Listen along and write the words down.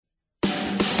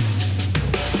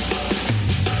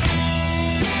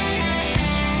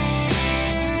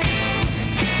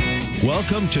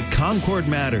Welcome to Concord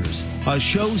Matters, a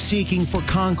show seeking for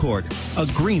concord,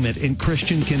 agreement in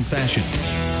Christian confession.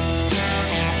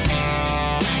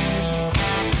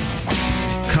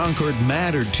 Concord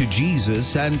mattered to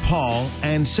Jesus and Paul,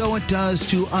 and so it does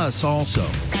to us also.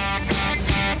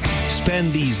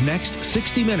 Spend these next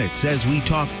 60 minutes as we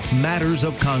talk matters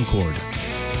of Concord.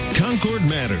 Concord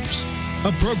Matters,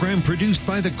 a program produced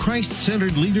by the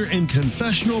Christ-centered leader in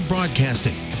confessional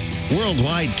broadcasting.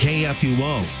 Worldwide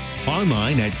KFUO.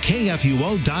 Online at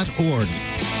kfuo.org.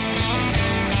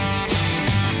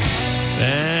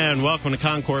 And welcome to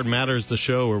Concord Matters, the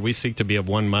show where we seek to be of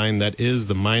one mind, that is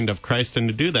the mind of Christ. And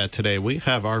to do that today, we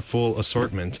have our full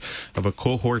assortment of a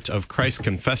cohort of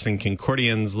Christ-confessing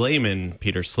Concordians, layman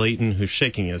Peter Slayton, who's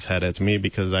shaking his head at me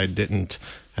because I didn't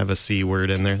have a C word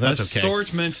in there. That's okay.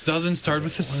 Assortment doesn't start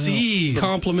with a C.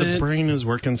 Compliment. The brain is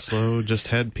working slow. Just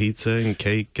had pizza and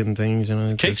cake and things. You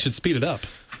know, cake should speed it up.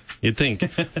 You'd think.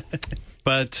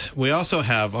 But we also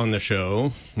have on the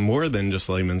show more than just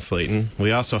layman Slayton.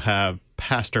 We also have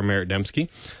Pastor Merritt Dembski,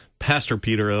 Pastor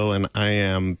Peter Ill, and I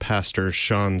am Pastor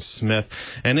Sean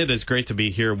Smith. And it is great to be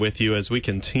here with you as we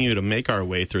continue to make our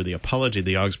way through the Apology of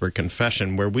the Augsburg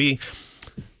Confession, where we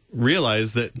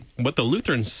realize that what the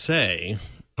Lutherans say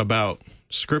about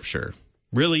Scripture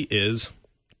really is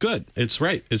good. It's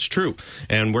right. It's true.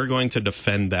 And we're going to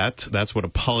defend that. That's what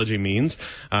apology means.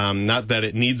 Not that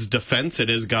it needs defense.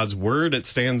 It is God's word. It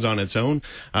stands on its own.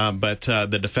 But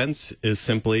the defense is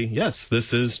simply, yes,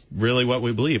 this is really what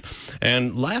we believe.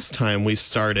 And last time we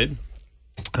started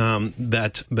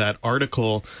that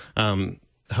article,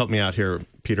 help me out here,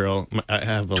 Peter. I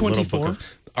have a 24. little book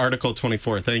of Article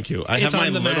 24, thank you. I have my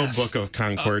little book of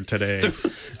Concord today,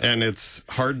 and it's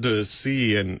hard to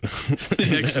see and,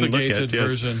 the expurgated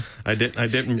version. I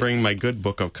didn't bring my good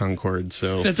book of Concord,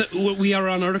 so we are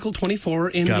on Article 24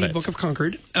 in the Book of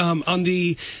Concord, on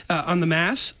the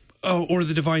Mass or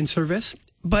the Divine Service.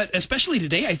 But especially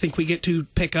today, I think we get to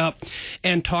pick up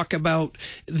and talk about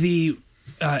the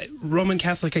Roman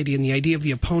Catholic idea and the idea of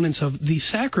the opponents of the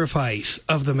sacrifice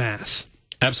of the Mass.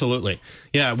 Absolutely.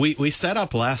 Yeah, we set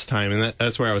up last time, and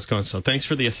that's where I was going. So thanks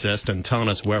for the assist and telling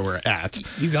us where we're at.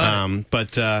 You got it.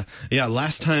 But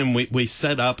last time we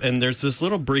set up, and there's this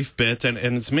little brief bit, and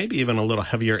it's maybe even a little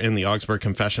heavier in the Augsburg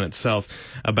Confession itself,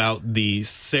 about the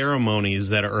ceremonies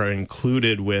that are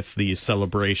included with the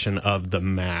celebration of the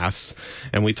Mass.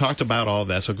 And we talked about all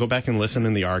that, so go back and listen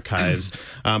in the archives.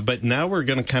 But now we're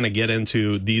going to kind of get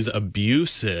into these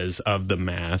abuses of the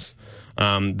Mass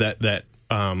that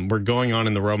were going on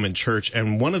in the Roman Church,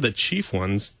 and one of the chief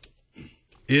ones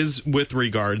is with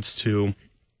regards to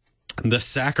the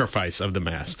sacrifice of the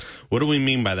Mass. What do we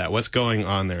mean by that? What's going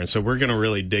on there? And so we're going to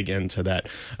really dig into that.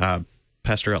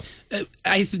 Pastor L.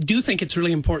 I do think it's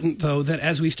really important, though, that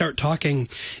as we start talking,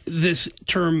 this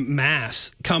term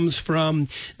Mass comes from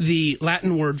the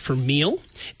Latin word for meal.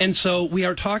 And so we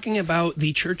are talking about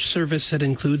the church service that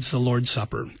includes the Lord's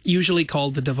Supper, usually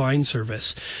called the Divine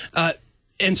Service.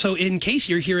 And so in case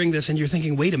you're hearing this and you're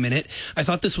thinking, wait a minute, I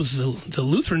thought this was the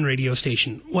Lutheran radio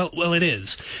station. Well, it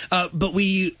is. But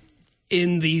we,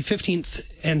 in the 15th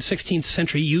and 16th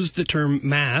century, used the term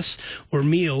Mass or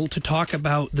meal to talk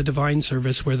about the divine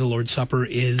service where the Lord's Supper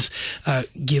is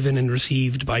given and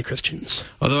received by Christians.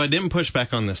 Although I didn't push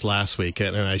back on this last week,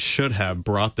 and I should have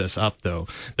brought this up, though,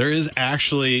 there is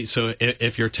actually, so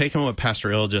if you're taking what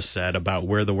Pastor Ill just said about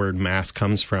where the word Mass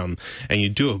comes from, and you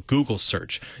do a Google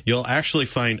search, you'll actually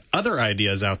find other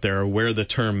ideas out there where the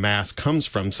term Mass comes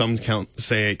from. Some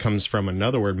say it comes from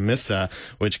another word, missa,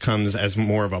 which comes as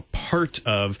more of a part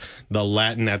of the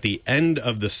Latin at the end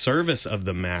of the service of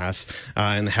the Mass,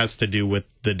 and has to do with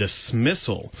the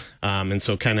dismissal. And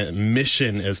so kind of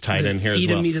mission is tied in here as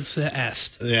well. Idem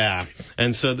est. Yeah.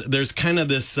 And so there's kind of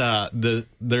this,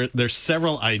 there's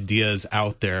several ideas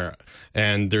out there,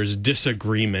 and there's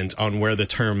disagreement on where the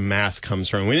term Mass comes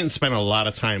from. We didn't spend a lot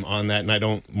of time on that, and I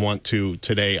don't want to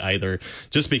today either,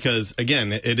 just because,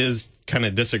 again, it is kind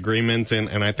of disagreement,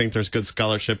 and I think there's good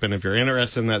scholarship, and if you're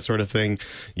interested in that sort of thing,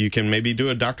 you can maybe do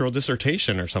a doctoral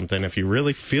dissertation or something if you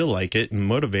really feel like it and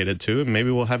motivated to, and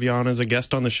maybe we'll have you on as a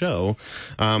guest on the show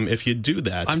if you do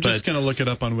that. I'm just going to look it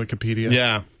up on Wikipedia.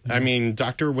 Yeah. I mean,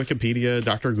 Dr. Wikipedia,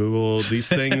 Dr. Google, these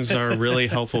things are really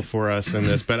helpful for us in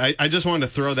this. But I just wanted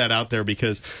to throw that out there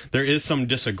because there is some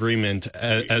disagreement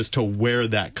as to where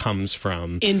that comes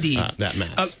from. Indeed. That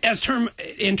Mass.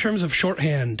 In terms of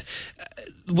shorthand,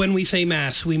 when we say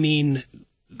Mass, we mean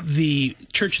the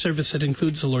church service that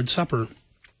includes the Lord's Supper.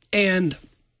 And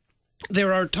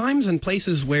there are times and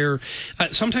places where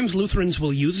sometimes Lutherans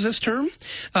will use this term.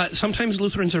 Sometimes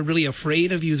Lutherans are really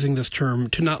afraid of using this term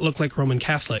to not look like Roman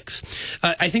Catholics.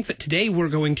 I think that today we're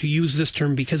going to use this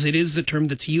term because it is the term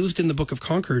that's used in the Book of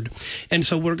Concord. And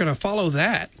so we're going to follow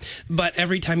that. But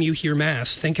every time you hear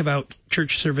Mass, think about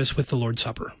church service with the Lord's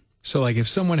Supper. So, like, if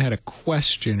someone had a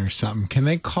question or something, can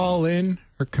they call in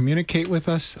or communicate with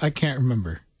us? I can't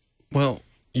remember. Well,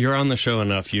 you're on the show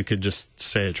enough, you could just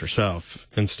say it yourself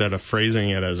instead of phrasing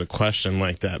it as a question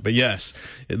like that. But yes,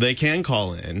 they can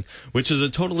call in, which is a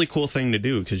totally cool thing to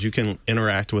do because you can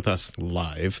interact with us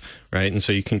live, right? And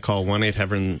so you can call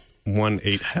 1-800-1-8-HEAVEN.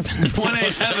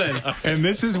 1-8-HEAVEN. And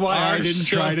this is why Our I didn't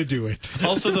show- try to do it.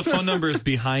 Also, the phone number is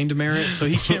behind Merritt, so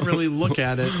he can't really look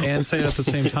at it and say it at the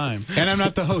same time. And I'm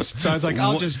not the host, so I was like,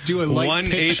 I'll just do a light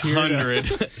pitch here.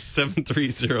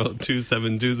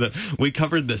 1-800-730-2727. We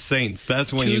covered the saints.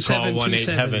 That's when you call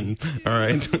 1-8-HEAVEN. All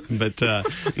right. But no,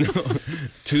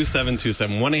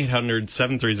 2727.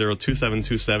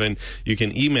 1-800-730-2727. You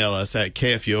can email us at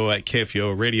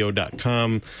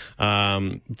kfuo@kfuoradio.com.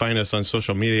 Find us on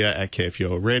social media at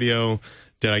KFUO Radio.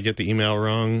 Did I get the email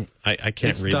wrong? I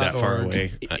can't read that far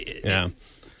away. Yeah.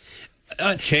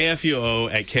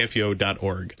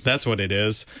 KFUO@kfuo.org. That's what it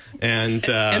is. And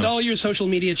all your social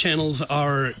media channels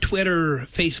are Twitter,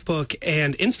 Facebook,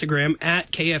 and Instagram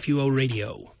at KFUO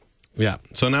Radio. yeah.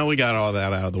 So now we got all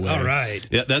that out of the way. All right.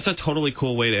 Yeah, that's a totally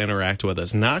cool way to interact with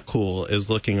us. Not cool is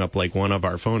looking up like one of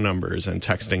our phone numbers and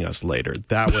texting us later.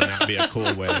 That would not be a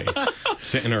cool way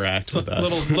to interact with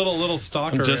us. Little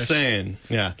stalker. I'm just saying.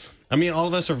 Yeah. I mean, all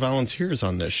of us are volunteers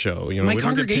on this show. You know, My we don't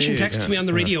get congregation paid. texts me on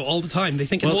the radio all the time. They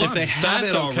think it's Well, fun. if they have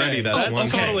That's it already, okay. that's one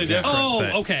totally thing. different.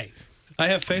 Oh, okay. I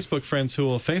have Facebook friends who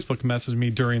will Facebook message me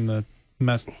during the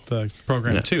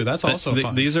program too. That's also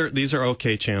fun. These are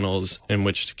okay channels in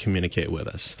which to communicate with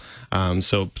us.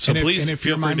 So And please if feel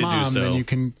you're my free to mom, do so. then you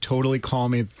can totally call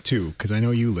me too, because I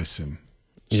know you listen.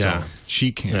 So Yeah.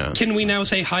 she can. Yeah. Can we now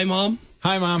say hi, Mom?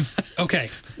 Hi, Mom. Okay.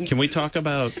 Can we talk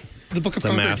about The Book of the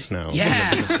Concord. Mass now?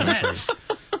 Yeah, let's.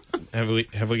 Have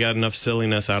we got enough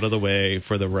silliness out of the way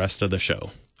for the rest of the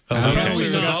show? The Okay. answer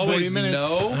is We got always 40 minutes. no,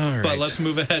 All but right. let's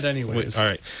move ahead anyways. All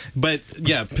right, but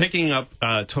yeah, picking up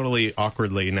totally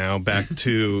awkwardly now back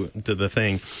to the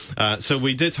thing. So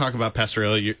we did talk about Pastor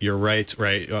Hill. You're right.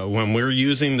 When we're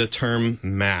using the term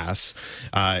Mass,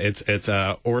 it's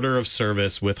a order of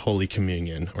service with Holy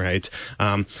Communion, right?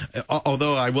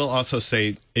 Although I will also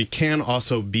say it can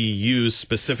also be used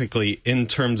specifically in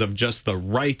terms of just the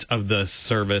rite of the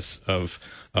service of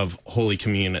Holy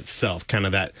Communion itself, kind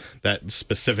of that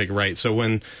specific rite. So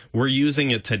when we're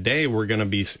using it today, we're going to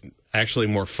be actually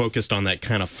more focused on that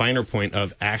kind of finer point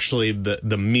of actually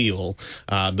the meal,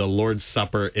 the Lord's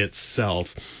Supper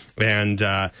itself, and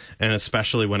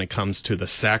especially when it comes to the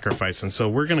sacrifice. And so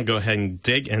we're going to go ahead and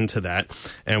dig into that,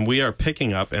 and we are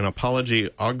picking up an Apology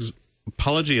of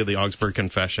the Augsburg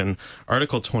Confession,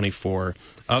 Article 24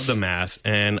 of the Mass,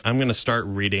 and I'm going to start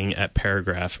reading at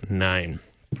paragraph 9.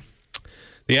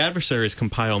 The adversaries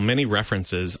compile many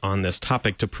references on this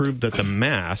topic to prove that the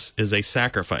Mass is a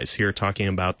sacrifice. Here, talking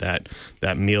about that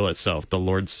meal itself, the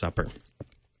Lord's Supper.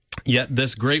 Yet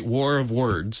this great war of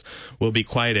words will be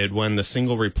quieted when the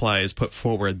single reply is put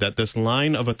forward that this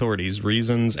line of authorities,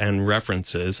 reasons, and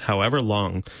references, however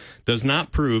long, does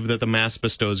not prove that the Mass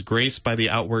bestows grace by the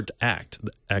outward act,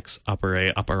 ex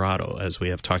opere operato, as we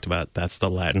have talked about. That's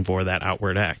the Latin for that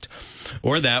outward act.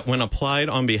 Or that, when applied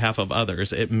on behalf of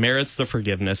others, it merits the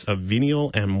forgiveness of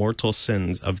venial and mortal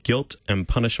sins, of guilt and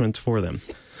punishment for them.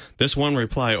 This one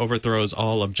reply overthrows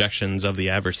all objections of the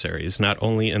adversaries, not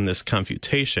only in this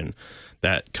confutation,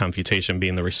 that confutation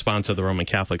being the response of the Roman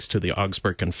Catholics to the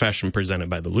Augsburg Confession presented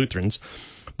by the Lutherans,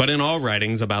 but in all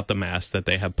writings about the Mass that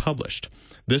they have published.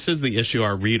 This is the issue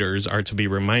our readers are to be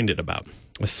reminded about.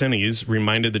 Asines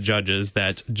reminded the judges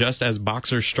that just as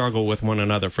boxers struggle with one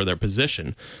another for their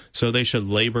position, so they should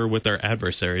labor with their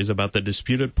adversaries about the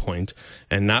disputed point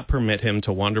and not permit him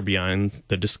to wander beyond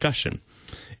the discussion.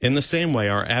 In the same way,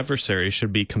 our adversaries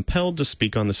should be compelled to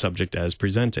speak on the subject as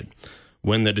presented.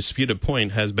 When the disputed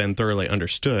point has been thoroughly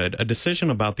understood, a decision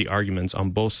about the arguments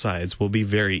on both sides will be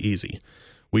very easy.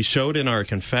 We showed in our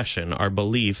confession our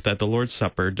belief that the Lord's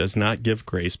Supper does not give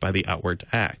grace by the outward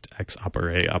act, ex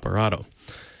opere operato,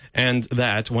 and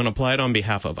that, when applied on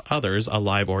behalf of others,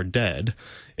 alive or dead,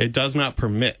 it does not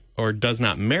permit or does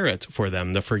not merit for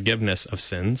them the forgiveness of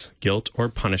sins, guilt, or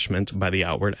punishment by the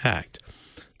outward act.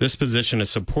 This position is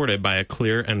supported by a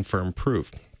clear and firm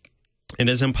proof. It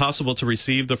is impossible to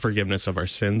receive the forgiveness of our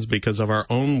sins because of our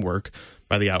own work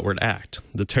by the outward act.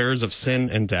 The terrors of sin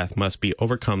and death must be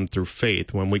overcome through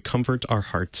faith when we comfort our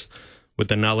hearts with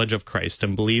the knowledge of Christ,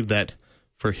 and believe that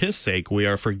for his sake we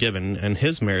are forgiven, and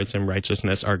his merits and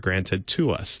righteousness are granted to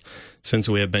us. Since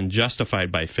we have been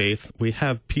justified by faith, we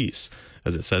have peace,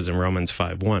 as it says in Romans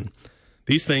 5:1.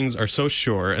 These things are so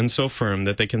sure and so firm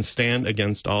that they can stand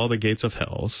against all the gates of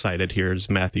hell. Cited here is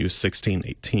Matthew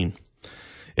 16:18.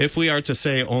 If we are to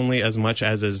say only as much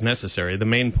as is necessary, the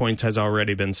main point has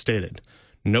already been stated.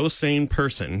 No sane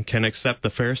person can accept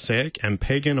the Pharisaic and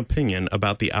pagan opinion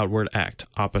about the outward act,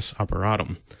 opus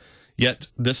operatum. Yet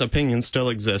this opinion still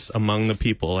exists among the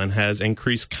people and has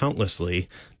increased countlessly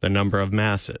the number of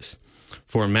masses.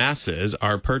 For masses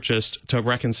are purchased to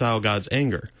reconcile God's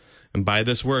anger, and by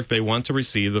this work they want to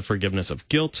receive the forgiveness of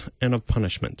guilt and of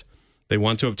punishment. They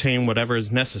want to obtain whatever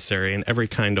is necessary in every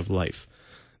kind of life.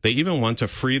 They even want to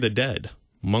free the dead.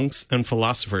 Monks and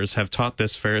philosophers have taught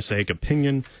this Pharisaic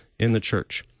opinion in the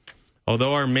church.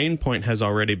 Although our main point has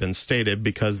already been stated,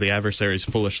 because the adversaries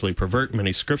foolishly pervert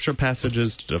many scripture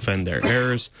passages to defend their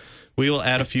errors, we will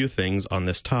add a few things on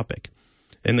this topic.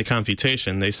 In the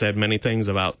confutation, they said many things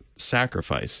about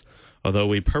sacrifice, although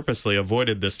we purposely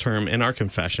avoided this term in our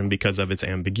confession because of its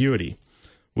ambiguity.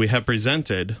 We have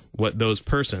presented what those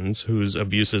persons, whose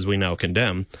abuses we now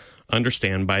condemn,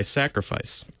 understand by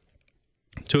sacrifice.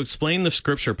 To explain the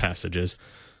scripture passages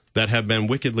that have been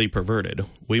wickedly perverted,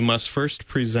 we must first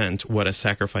present what a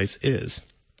sacrifice is.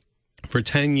 For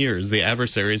 10 years, the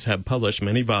adversaries have published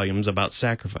many volumes about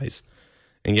sacrifice,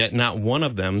 and yet not one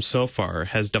of them so far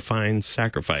has defined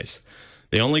sacrifice.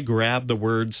 They only grab the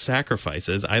word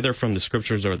sacrifices either from the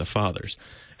scriptures or the fathers.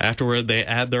 Afterward, they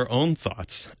add their own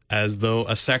thoughts, as though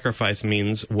a sacrifice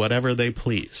means whatever they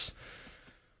please.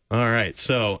 All right,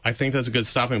 so I think that's a good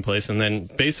stopping place. And then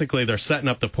basically they're setting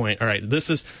up the point. All right, this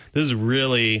is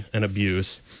really an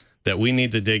abuse that we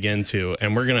need to dig into,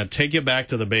 and we're going to take you back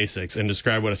to the basics and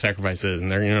describe what a sacrifice is.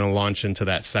 And they're going to launch into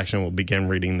that section. We'll begin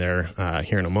reading there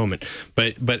here in a moment.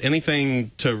 But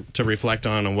anything to reflect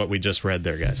on what we just read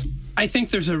there, guys? I think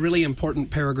there's a really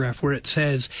important paragraph where it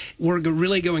says we're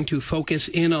really going to focus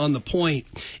in on the point,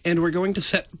 and we're going to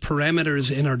set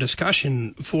parameters in our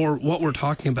discussion for what we're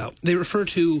talking about. They refer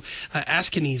to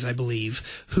Aeschines, I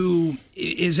believe, who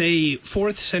is a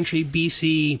 4th century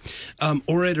BC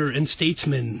orator and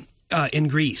statesman in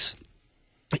Greece.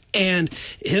 And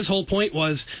his whole point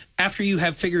was, after you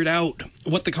have figured out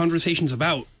what the conversation's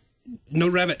about, no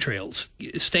rabbit trails.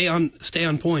 Stay on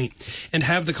point and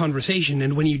have the conversation.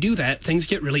 And when you do that, things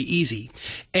get really easy.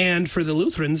 And for the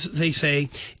Lutherans, they say,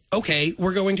 okay,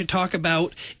 we're going to talk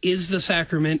about, is the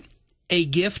sacrament a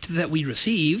gift that we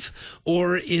receive,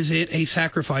 or is it a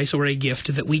sacrifice or a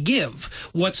gift that we give?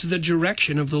 What's the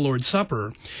direction of the Lord's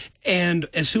Supper? And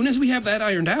as soon as we have that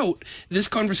ironed out, this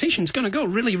conversation is going to go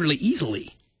really, really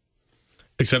easily.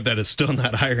 Except that it's still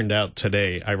not ironed out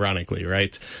today, ironically,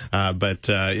 right? But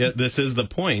this is the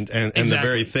point, and Exactly. the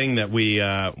very thing that we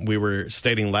were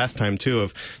stating last time too,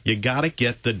 of you got to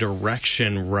get the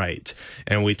direction right.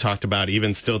 And we talked about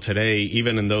even still today,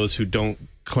 even in those who don't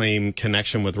claim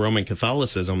connection with Roman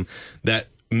Catholicism, that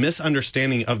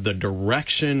misunderstanding of the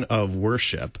direction of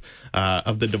worship,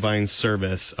 of the divine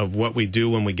service, of what we do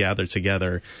when we gather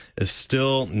together, is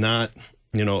still not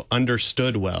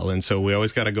understood well. And so we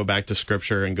always got to go back to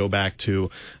scripture and go back to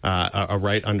a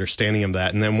right understanding of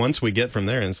that. And then once we get from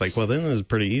there, and it's like, well, then it's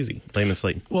pretty easy. Layman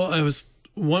Slayton. Well, I was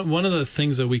one of the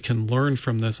things that we can learn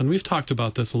from this, and we've talked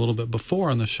about this a little bit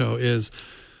before on the show, is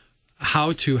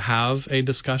how to have a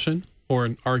discussion or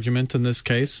an argument in this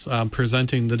case,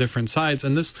 presenting the different sides.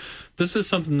 And this is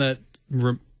something that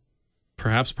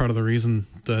perhaps part of the reason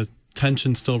the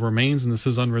tension still remains and this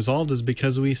is unresolved is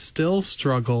because we still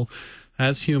struggle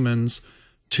as humans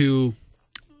to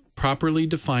properly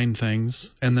define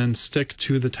things and then stick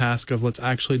to the task of let's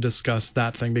actually discuss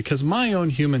that thing. Because my own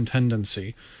human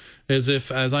tendency is,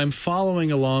 as I'm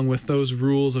following along with those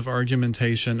rules of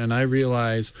argumentation and I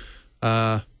realize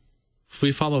if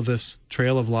we follow this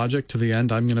trail of logic to the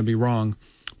end, I'm going to be wrong.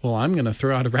 Well, I'm going to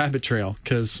throw out a rabbit trail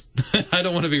because I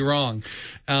don't want to be wrong.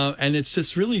 And it's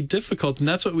just really difficult. And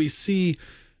that's what we see.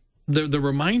 The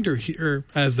reminder here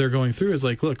as they're going through is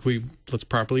like, look, let's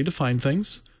properly define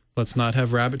things. Let's not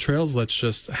have rabbit trails. Let's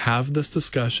just have this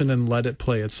discussion and let it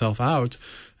play itself out.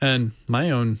 And my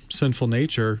own sinful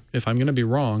nature, if I'm going to be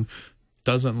wrong,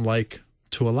 doesn't like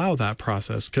to allow that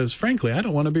process because, frankly, I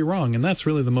don't want to be wrong. And that's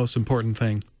really the most important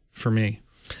thing for me.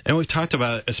 And we've talked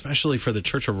about, especially for the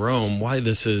Church of Rome, why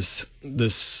this is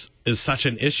such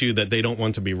an issue that they don't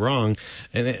want to be wrong.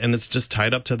 And it's just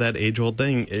tied up to that age-old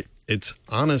thing. It's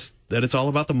honest that it's all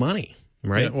about the money.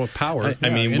 right? Yeah, well, power. I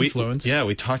mean, influence.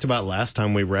 we talked about last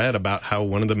time we read about how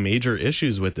one of the major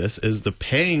issues with this is the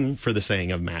paying for the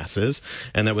saying of masses,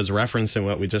 and that was referenced in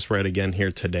what we just read again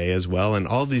here today as well. And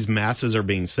all these masses are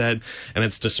being said, and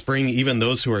it's to spring even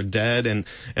those who are dead. And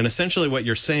essentially what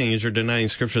you're saying is you're denying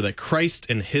Scripture that Christ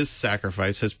in his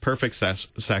sacrifice, his perfect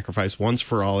sacrifice once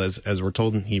for all, as we're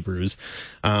told in Hebrews,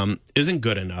 isn't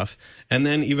good enough. And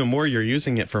then even more, you're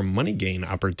using it for money gain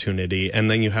opportunity.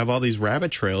 And then you have all these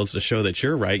rabbit trails to show that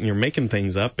you're right, and you're making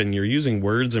things up, and you're using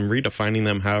words and redefining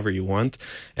them however you want.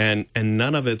 And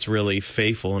none of it's really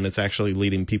faithful, and it's actually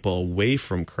leading people away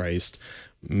from Christ,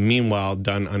 meanwhile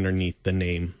done underneath the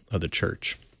name of the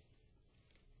church.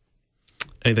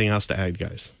 Anything else to add,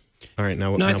 guys? All right,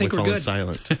 now I think we've we're fallen good.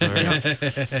 silent. All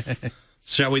right.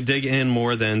 Shall we dig in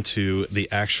more then to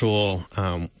the actual,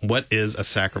 what is a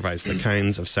sacrifice, the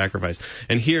kinds of sacrifice?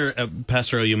 And here,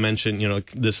 Pastor O, you mentioned,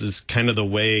 this is kind of the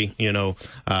way,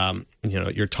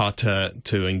 you're taught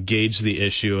to engage the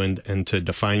issue and to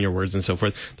define your words and so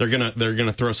forth. They're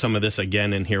gonna throw some of this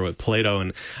again in here with Plato,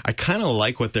 and I kind of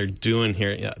like what they're doing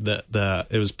here. Yeah,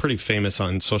 it was pretty famous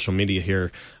on social media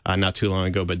here not too long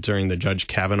ago, but during the Judge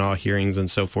Kavanaugh hearings and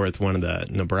so forth, one of the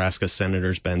Nebraska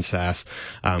senators, Ben Sasse,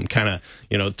 kind of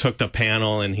took the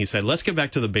panel and he said, let's get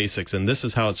back to the basics, and this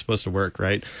is how it's supposed to work,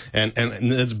 right? And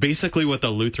that's basically what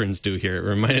the Lutherans do here. It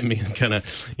reminded me kind of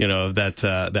of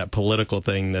that political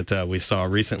thing that we saw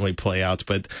recently play out,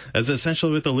 but that's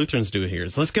essentially what the Lutherans do here.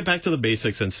 Is let's get back to the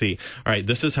basics and see, all right,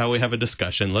 this is how we have a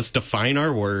discussion. Let's define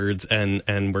our words, and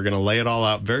we're going to lay it all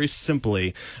out very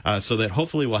simply, so that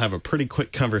hopefully we'll have a pretty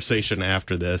quick conversation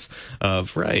after this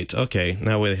of, right, okay,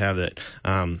 now we have it.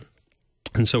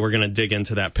 And so we're going to dig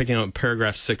into that. Picking up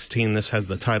paragraph 16, this has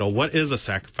the title, What is a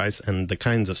Sacrifice and the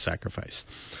Kinds of Sacrifice?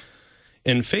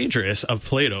 In Phaedrus of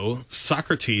Plato,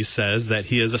 Socrates says that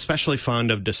he is especially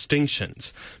fond of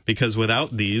distinctions, because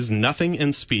without these, nothing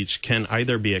in speech can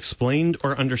either be explained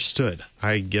or understood.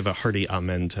 I give a hearty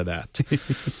amen to that.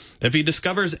 If he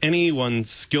discovers anyone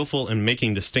skillful in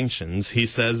making distinctions, he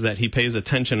says that he pays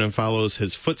attention and follows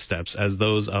his footsteps as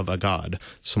those of a god,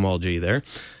 small g there.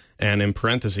 And in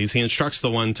parentheses, he instructs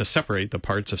the one to separate the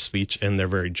parts of speech in their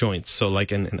very joints. So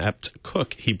like an inept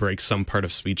cook, he breaks some part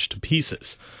of speech to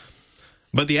pieces.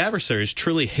 But the adversaries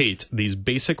truly hate these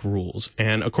basic rules,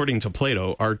 and according to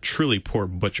Plato, are truly poor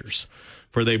butchers.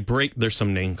 For they break, there's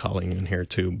some name calling in here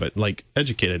too, but like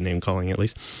educated name calling at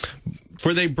least.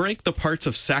 For they break the parts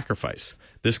of sacrifice.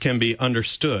 This can be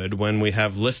understood when we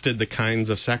have listed the kinds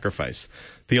of sacrifice.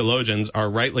 Theologians are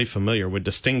rightly familiar with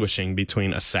distinguishing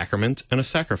between a sacrament and a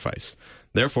sacrifice.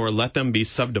 Therefore, let them be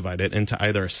subdivided into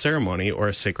either a ceremony or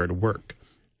a sacred work.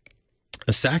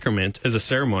 A sacrament is a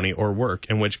ceremony or work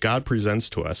in which God presents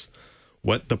to us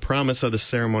what the promise of the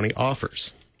ceremony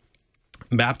offers.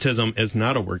 Baptism is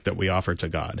not a work that we offer to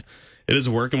God. It is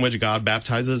a work in which God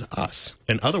baptizes us.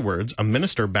 In other words, a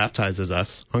minister baptizes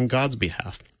us on God's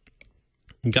behalf.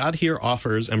 God here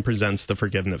offers and presents the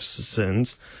forgiveness of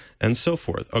sins and so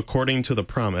forth, according to the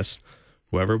promise,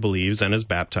 whoever believes and is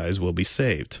baptized will be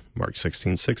saved. Mark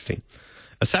 16:16.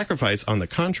 A sacrifice, on the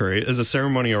contrary, is a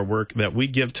ceremony or work that we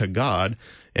give to God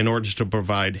in order to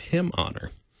provide him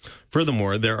honor.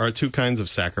 Furthermore, there are two kinds of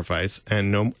sacrifice,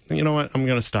 and you know what? I'm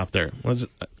going to stop there.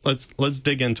 Let's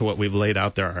dig into what we've laid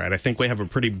out there. All right, I think we have a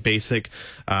pretty basic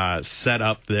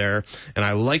setup there, and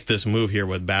I like this move here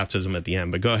with baptism at the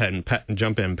end. But go ahead and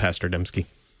jump in, Pastor Dembski.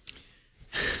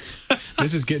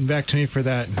 This is getting back to me for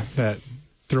that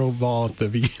throw ball at the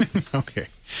beginning. Okay.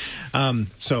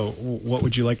 So what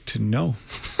would you like to know?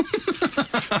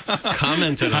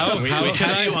 Commented on. We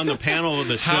have you on the panel of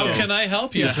the show. How can I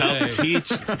help you to help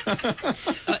teach?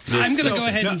 I'm going to go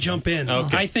ahead and jump in.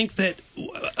 Okay. I think that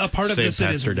a part of this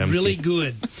that is Pastor Dembski. really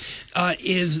good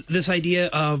is this idea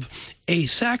of a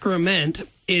sacrament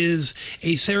is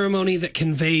a ceremony that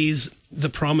conveys the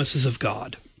promises of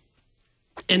God.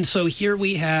 And so here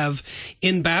we have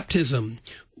in baptism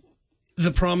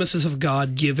the promises of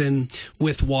God given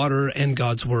with water and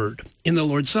God's word. In the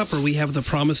Lord's Supper, we have the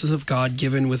promises of God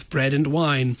given with bread and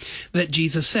wine that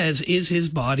Jesus says is his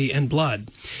body and blood.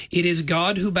 It is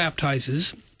God who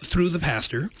baptizes through the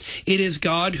pastor. It is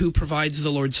God who provides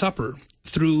the Lord's Supper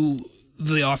through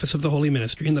the office of the Holy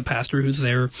Ministry and the pastor who's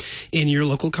there in your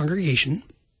local congregation.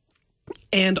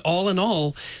 And all in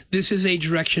all, this is a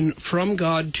direction from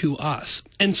God to us.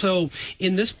 And so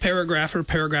in this paragraph or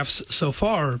paragraphs so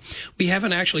far, we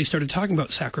haven't actually started talking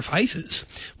about sacrifices.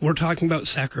 We're talking about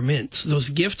sacraments, those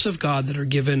gifts of God that are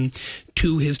given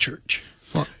to his church.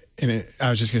 Well, I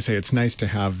was just going to say, it's nice to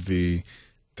have the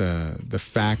the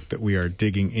fact that we are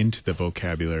digging into the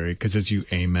vocabulary, because as you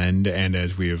amend and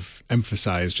as we have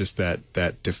emphasized, just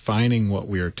that defining what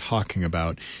we are talking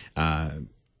about.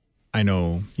 I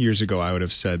know years ago I would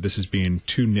have said this is being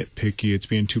too nitpicky, it's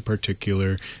being too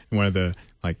particular, and one of the,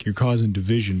 like, you're causing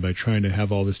division by trying to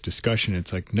have all this discussion.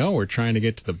 It's like, no, we're trying to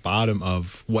get to the bottom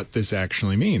of what this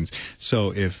actually means.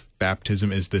 So if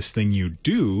baptism is this thing you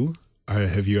do,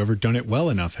 have you ever done it well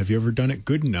enough? Have you ever done it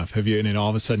good enough? And it all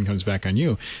of a sudden comes back on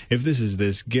you. If this is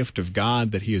this gift of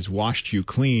God that he has washed you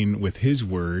clean with his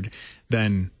word,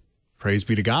 then praise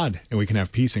be to God. And we can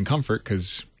have peace and comfort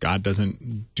because God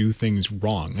doesn't do things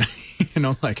wrong.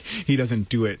 Like he doesn't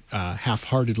do it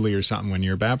half-heartedly or something. When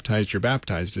you're baptized, you're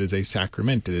baptized. It is a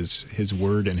sacrament. It is his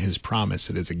word and his promise.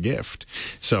 It is a gift.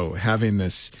 So having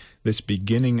this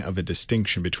beginning of a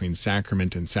distinction between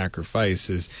sacrament and sacrifice,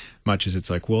 as much as it's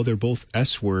like, well, they're both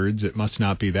S words, it must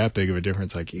not be that big of a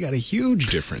difference. Like, you got a huge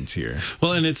difference here.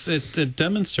 Well, and it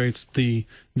demonstrates the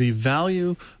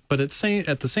value, but at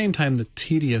the same time the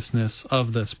tediousness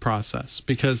of this process,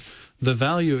 because the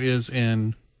value is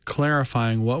in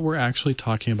clarifying what we're actually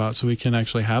talking about, so we can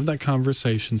actually have that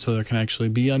conversation, so there can actually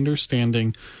be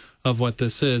understanding of what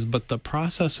this is. But the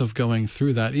process of going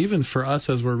through that, even for us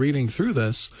as we're reading through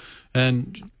this,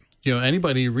 and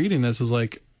anybody reading this is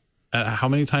like, how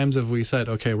many times have we said,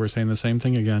 okay, we're saying the same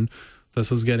thing again,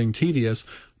 this is getting tedious.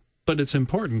 But it's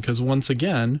important because, once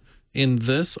again, in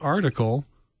this article,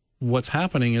 what's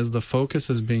happening is the focus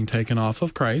is being taken off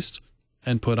of Christ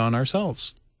and put on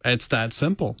ourselves. It's that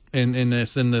simple. In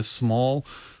this small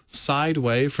side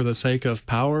way, for the sake of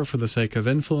power, for the sake of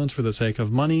influence, for the sake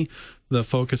of money, the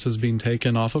focus is being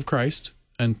taken off of Christ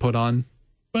and put on,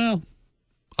 well,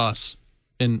 us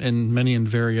in many and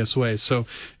various ways. So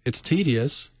it's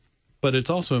tedious, but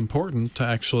it's also important to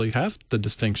actually have the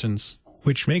distinctions.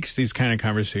 Which makes these kind of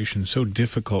conversations so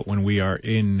difficult when we are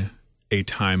in a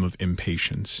time of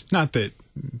impatience. Not that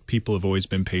people have always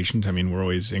been patient. I mean, we're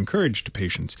always encouraged to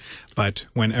patience. But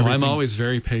when I'm always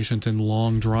very patient in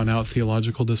long, drawn-out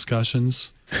theological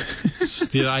discussions.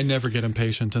 Yeah, I never get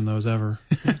impatient in those ever.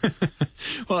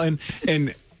 Well,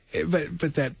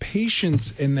 but that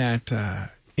patience in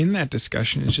that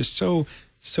discussion is just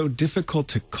so difficult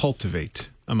to cultivate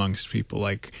amongst people.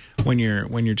 Like when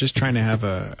you're just trying to have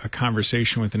a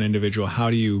conversation with an individual, how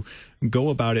do you go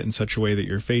about it in such a way that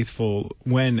you're faithful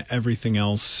when everything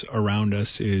else around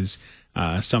us is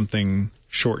something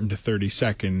shortened to 30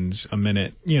 seconds, a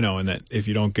minute, and that if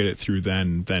you don't get it through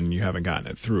then you haven't gotten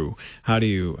it through. How do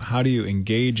you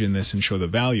engage in this and show the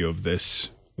value of this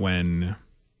when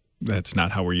that's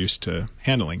not how we're used to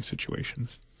handling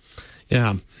situations?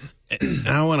 Yeah.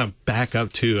 I want to back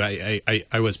up too.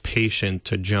 I was patient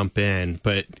to jump in,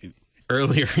 but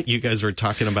earlier you guys were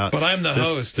talking about, but I'm the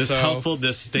host. This helpful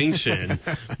distinction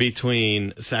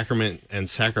between sacrament and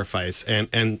sacrifice,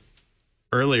 and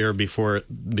earlier before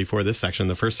this section,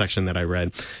 the first section that I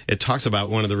read, it talks about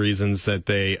one of the reasons that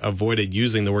they avoided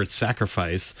using the word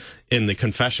sacrifice in the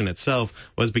confession itself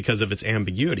was because of its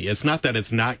ambiguity. It's not that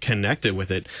it's not connected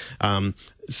with it.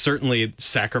 Certainly,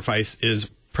 sacrifice is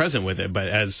present with it, but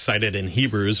as cited in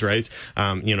Hebrews, right?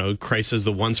 Christ is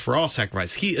the once for all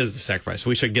sacrifice. He is the sacrifice.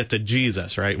 We should get to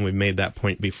Jesus, right? And we've made that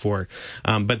point before.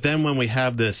 But then when we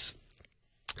have this,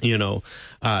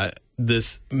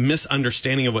 this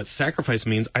misunderstanding of what sacrifice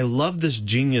means, I love this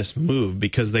genius move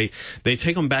because they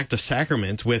take them back to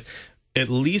sacrament with at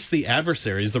least the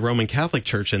adversaries, the Roman Catholic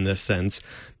Church in this sense.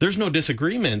 There's no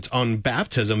disagreement on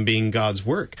baptism being God's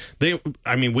work.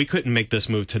 We couldn't make this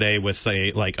move today with,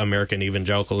 say, like American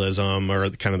evangelicalism or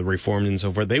kind of the Reformed and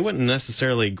so forth. They wouldn't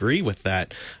necessarily agree with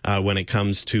that when it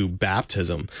comes to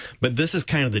baptism. But this is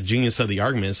kind of the genius of the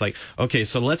argument. It's like, okay,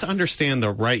 so let's understand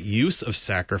the right use of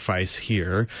sacrifice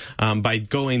here by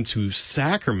going to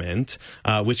sacrament,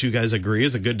 which you guys agree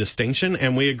is a good distinction.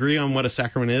 And we agree on what a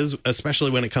sacrament is, especially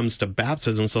when it comes to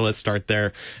baptism. So let's start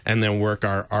there and then work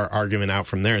our argument out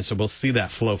from there. And so we'll see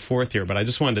that flow forth here. But I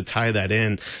just wanted to tie that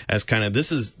in as kind of,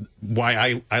 this is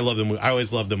why I love the move. I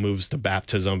always love the moves to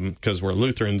baptism because we're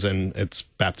Lutherans and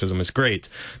baptism is great.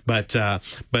 But I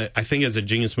think it's a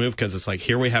genius move because it's like,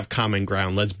 here we have common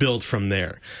ground. Let's build from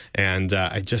there. And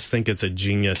I just think it's a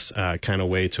genius kind of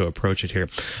way to approach it here.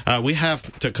 We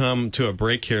have to come to a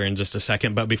break here in just a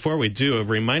second. But before we do, a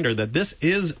reminder that this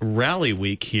is Rally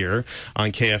Week here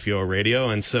on KFUO Radio.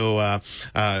 And so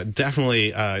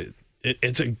definitely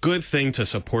it's a good thing to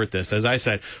support this. As I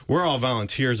said, we're all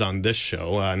volunteers on this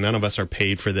show. None of us are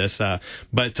paid for this,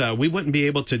 but we wouldn't be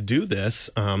able to do this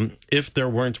if there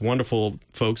weren't wonderful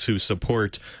folks who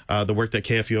support the work that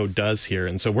KFUO does here.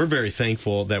 And so we're very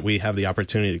thankful that we have the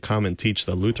opportunity to come and teach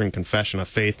the Lutheran Confession of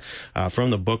Faith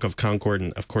from the Book of Concord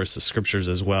and, of course, the Scriptures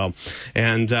as well.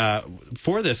 And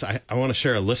for this, I want to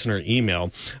share a listener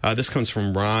email. This comes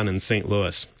from Ron in St.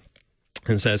 Louis.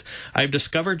 And says, I've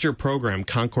discovered your program,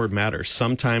 Concord Matters,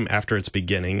 sometime after its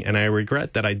beginning, and I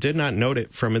regret that I did not note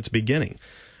it from its beginning.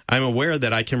 I'm aware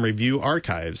that I can review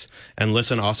archives and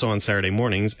listen also on Saturday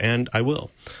mornings, and I will.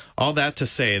 All that to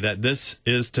say that this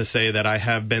is to say that I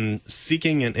have been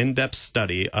seeking an in-depth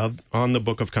study on the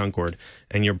Book of Concord,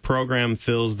 and your program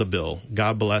fills the bill.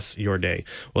 God bless your day.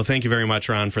 Well, thank you very much,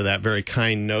 Ron, for that very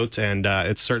kind note, and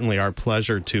it's certainly our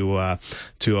pleasure to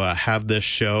have this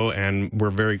show, and we're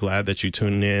very glad that you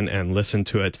tune in and listen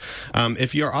to it.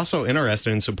 If you're also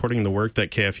interested in supporting the work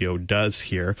that KFUO does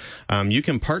here, you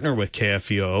can partner with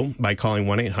KFUO by calling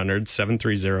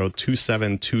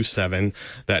 1-800-730-2727,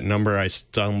 that number I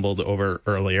stumbled over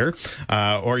earlier,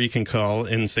 or you can call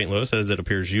in St. Louis, as it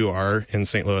appears you are in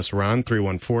St. Louis, Ron,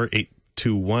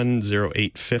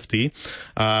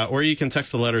 314-821-0850, or you can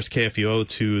text the letters KFUO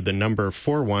to the number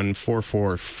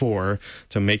 41444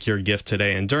 to make your gift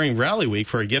today. And during Rally Week,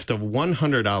 for a gift of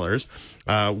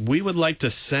 $100, we would like to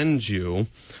send you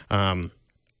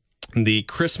the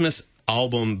Christmas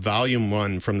album Volume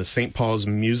 1 from the St. Paul's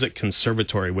Music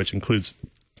Conservatory, which includes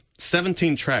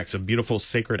 17 tracks of beautiful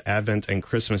sacred Advent and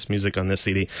Christmas music on this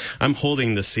CD. I'm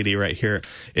holding this CD right here.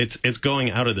 It's going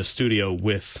out of the studio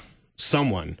with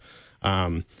someone.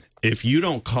 If you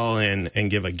don't call in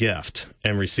and give a gift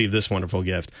and receive this wonderful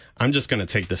gift, I'm just going to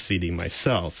take the CD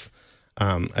myself.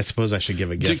 I suppose I should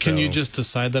give a gift. Can you just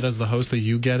decide that as the host that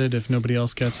you get it if nobody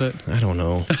else gets it? I don't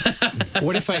know.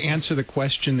 What if I answer the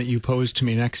question that you posed to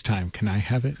me next time? Can I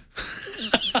have it?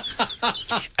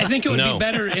 I think it would be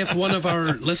better if one of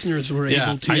our listeners were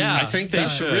able to. I think they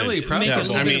should. Really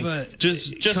preferable.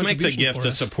 Just make the gift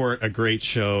to support a great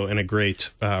show and a great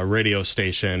radio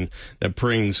station that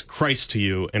brings Christ to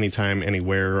you anytime,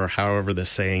 anywhere, or however the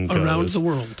saying goes. Around the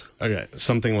world. Okay,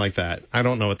 something like that. I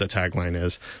don't know what the tagline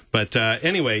is, but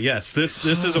anyway, yes, this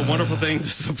is a wonderful thing to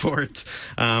support.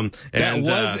 That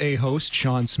was a host,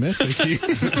 Sean Smith. Is he?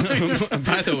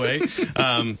 By the way,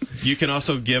 you can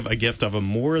also give a gift of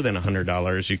more than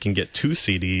 $100. You can get 2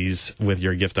 CDs with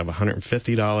your gift of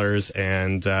 $150,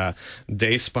 and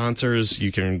day sponsors,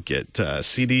 you can get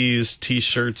CDs,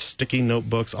 T-shirts, sticky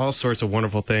notebooks, all sorts of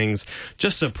wonderful things.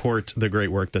 Just support the great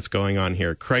work that's going on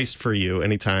here. Christ for you,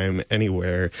 anytime,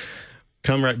 anywhere.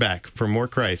 Come right back for more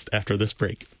Christ after this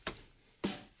break.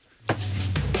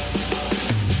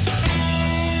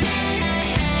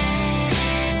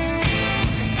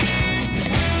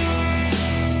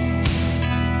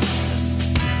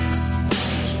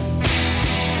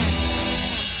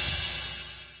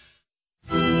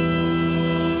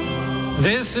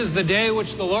 This is the day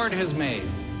which the Lord has made.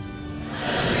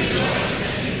 Let's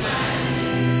rejoice and be glad.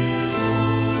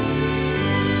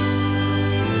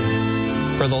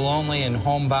 For the lonely and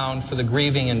homebound, for the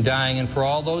grieving and dying, and for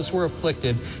all those who are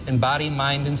afflicted in body,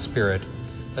 mind, and spirit,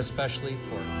 especially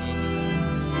for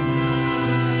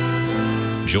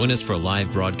Join us for a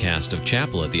live broadcast of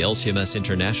Chapel at the LCMS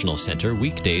International Center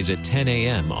weekdays at 10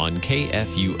 a.m. on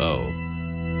KFUO.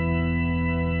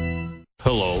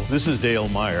 Hello, this is Dale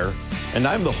Meyer, and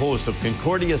I'm the host of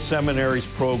Concordia Seminary's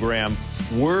program,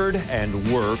 Word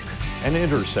and Work, an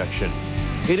Intersection.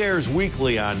 It airs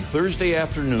weekly on Thursday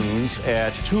afternoons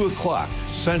at 2 o'clock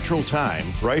Central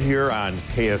Time, right here on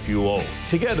KFUO.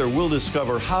 Together, we'll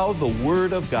discover how the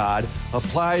Word of God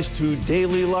applies to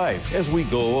daily life as we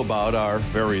go about our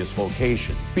various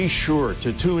vocations. Be sure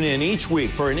to tune in each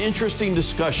week for an interesting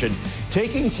discussion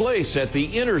taking place at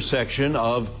the intersection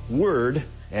of Word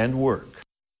and Work.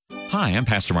 Hi, I'm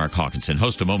Pastor Mark Hawkinson,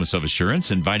 host of Moments of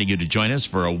Assurance, inviting you to join us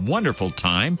for a wonderful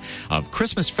time of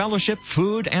Christmas fellowship,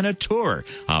 food, and a tour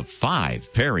of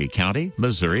 5 Perry County,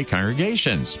 Missouri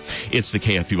congregations. It's the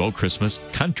KFUO Christmas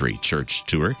Country Church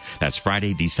Tour. That's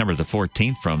Friday, December the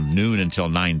 14th from noon until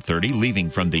 9:30, leaving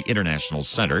from the International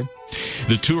Center.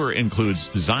 The tour includes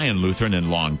Zion Lutheran in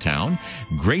Longtown,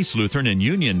 Grace Lutheran in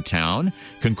Uniontown,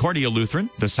 Concordia Lutheran,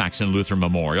 the Saxon Lutheran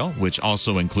Memorial, which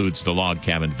also includes the Log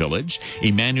Cabin Village,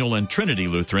 Emmanuel and Trinity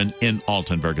Lutheran in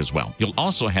Altenburg as well. You'll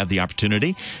also have the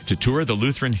opportunity to tour the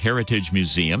Lutheran Heritage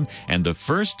Museum and the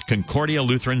First Concordia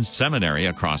Lutheran Seminary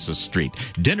across the street.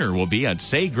 Dinner will be at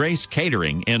Say Grace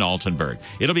Catering in Altenburg.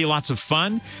 It'll be lots of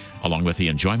fun. along with the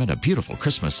enjoyment of beautiful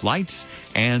Christmas lights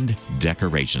and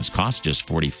decorations. Cost just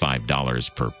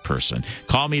 $45 per person.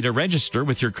 Call me to register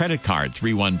with your credit card,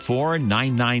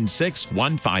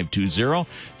 314-996-1520,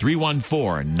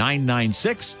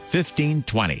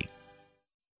 314-996-1520.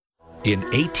 In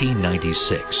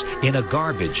 1896, in a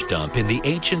garbage dump in the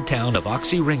ancient town of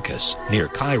Oxyrhynchus, near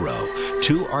Cairo,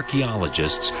 two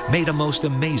archaeologists made a most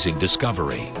amazing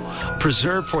discovery.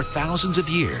 Preserved for thousands of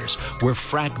years were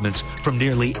fragments from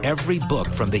nearly every book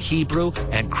from the Hebrew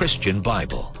and Christian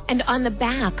Bible. And on the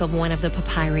back of one of the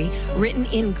papyri, written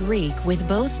in Greek with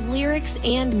both lyrics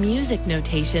and music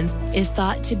notations, is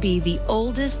thought to be the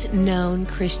oldest known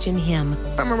Christian hymn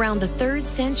from around the 3rd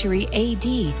century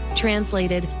AD,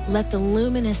 translated, "Let the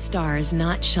luminous stars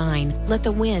not shine, let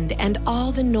the wind and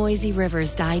all the noisy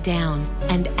rivers die down.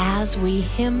 And as we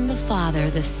hymn the Father,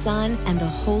 the Son, and the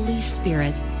Holy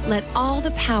Spirit, let all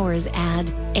the powers add,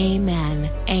 Amen,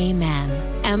 Amen.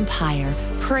 Empire,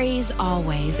 praise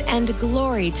always, and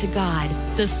glory to God,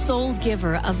 the sole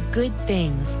giver of good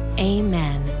things.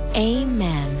 Amen,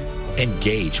 Amen."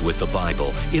 Engage with the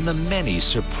Bible in the many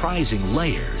surprising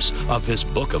layers of this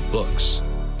book of books.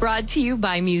 Brought to you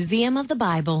by Museum of the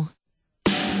Bible.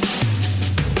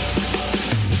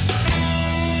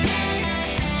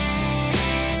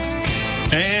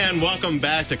 And welcome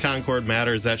back to Concord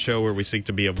Matters, that show where we seek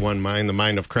to be of one mind, the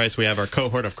mind of Christ. We have our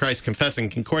cohort of Christ confessing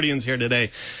Concordians here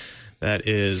today. That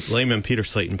is layman Peter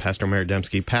Slayton, Pastor Merritt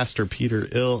Dembski, Pastor Peter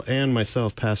Ill, and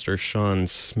myself, Pastor Sean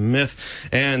Smith.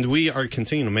 And we are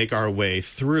continuing to make our way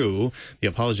through the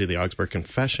Apology of the Augsburg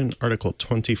Confession, Article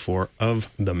 24 of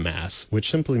the Mass, which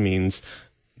simply means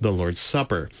the Lord's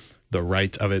Supper, the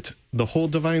rite of it, the whole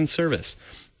divine service.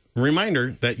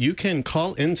 Reminder that you can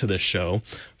call into this show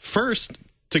first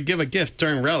to give a gift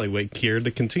during Rally Week here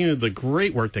to continue the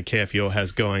great work that KFUO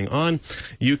has going on.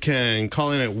 You can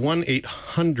call in at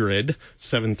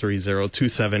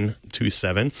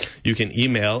 1-800-730-2727. You can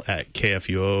email at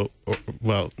KFUO,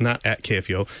 well, not at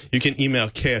KFUO. You can email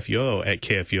KFUO at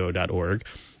KFUO.org.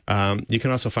 You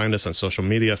can also find us on social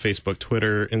media, Facebook,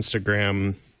 Twitter,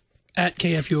 Instagram. At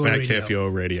KFUO Radio. At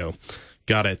KFUO Radio.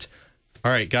 Got it.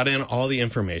 All right, got in all the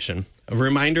information. A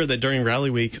reminder that during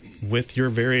Rally Week, with your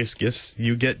various gifts,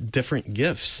 you get different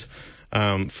gifts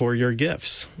for your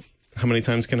gifts. How many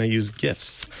times can I use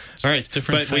gifts? All right,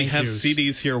 different. But we have yous.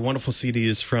 CDs here, wonderful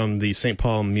CDs from the St.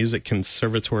 Paul Music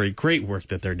Conservatory. Great work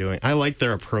that they're doing. I like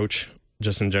their approach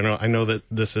just in general. I know that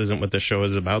this isn't what the show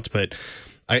is about, but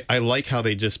I like how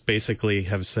they just basically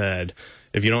have said,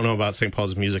 if you don't know about St.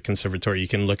 Paul's Music Conservatory, you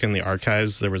can look in the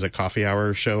archives. There was a coffee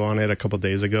hour show on it a couple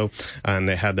days ago, and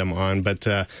they had them on. But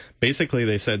basically,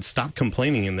 they said, stop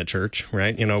complaining in the church,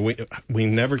 right? You know, we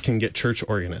never can get church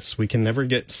organists. We can never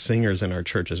get singers in our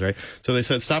churches, right? So they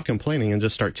said, stop complaining and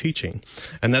just start teaching.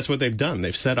 And that's what they've done.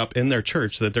 They've set up in their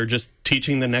church that they're just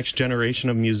teaching the next generation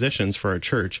of musicians for our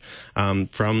church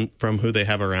from who they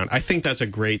have around. I think that's a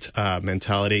great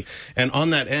mentality. And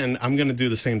on that end, I'm going to do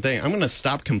the same thing. I'm going to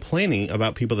stop complaining about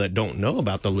people that don't know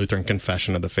about the Lutheran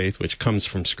Confession of the Faith, which comes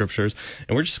from scriptures,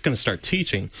 and we're just going to start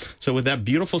teaching. So with that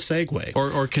beautiful segue,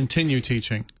 or continue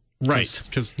teaching, right?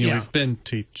 Because we've been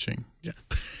teaching. Yeah,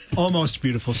 almost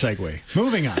beautiful segue.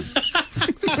 Moving on.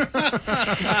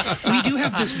 We do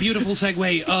have this beautiful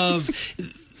segue of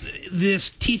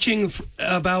this teaching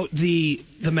about the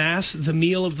Mass, the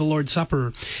meal of the Lord's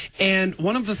Supper. And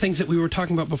one of the things that we were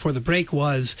talking about before the break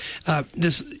was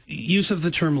this use of the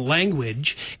term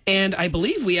language. And I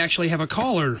believe we actually have a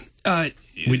caller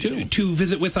we do. To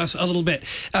visit with us a little bit.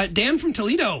 Dan from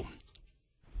Toledo.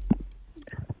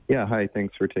 Yeah, hi.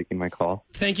 Thanks for taking my call.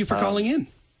 Thank you for calling in.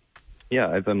 Yeah,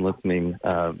 I've been listening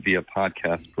via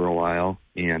podcast for a while,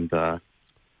 and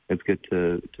it's good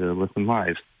to listen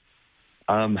live.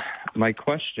 My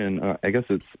question, I guess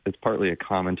it's partly a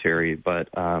commentary, but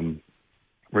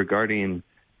regarding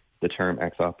the term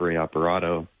ex opere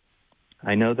operato,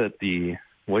 I know that the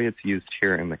way it's used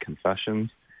here in the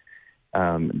Confessions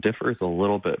differs a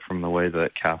little bit from the way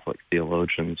that Catholic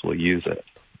theologians will use it.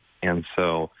 And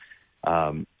so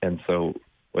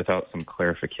without some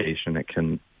clarification, it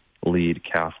can lead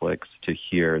Catholics to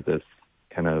hear this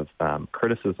kind of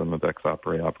criticism of ex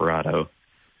opere operato,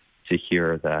 to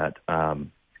hear that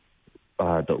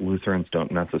that Lutherans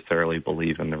don't necessarily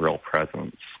believe in the real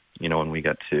presence. You know, when we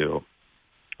get to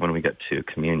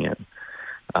communion,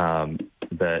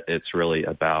 that it's really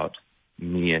about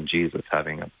me and Jesus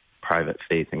having a private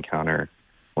faith encounter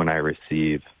when I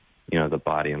receive, the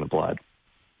body and the blood.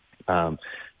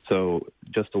 So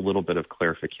just a little bit of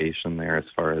clarification there as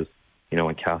far as,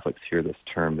 when Catholics hear this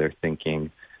term, they're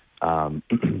thinking,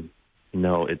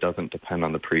 no, it doesn't depend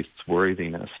on the priest's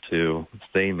worthiness to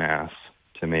say Mass,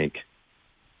 to make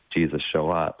Jesus show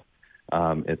up.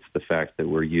 It's the fact that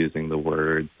we're using the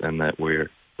words and that we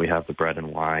have the bread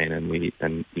and wine, and we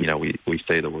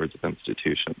say the words of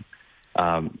institution.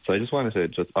 So I just wanted to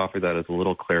just offer that as a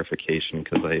little clarification,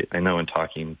 because I know in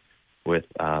talking with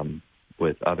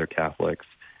other Catholics,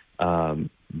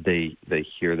 they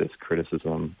hear this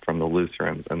criticism from the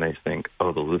Lutherans and they think,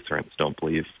 oh, the Lutherans don't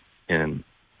believe in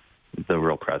the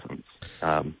real presence.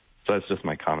 So that's just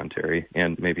my commentary,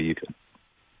 and maybe you could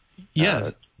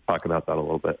talk about that a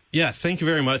little bit. Yeah, thank you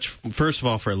very much, first of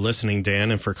all, for listening,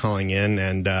 Dan, and for calling in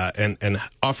and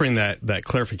offering that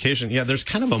clarification. Yeah, there's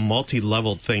kind of a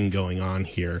multi-leveled thing going on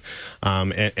here,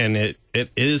 and it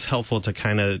is helpful to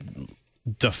kind of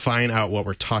define out what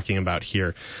we're talking about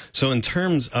here. So in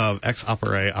terms of ex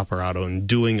opere operato and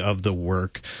doing of the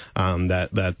work,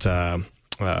 that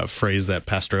phrase that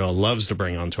Pastor Ill loves to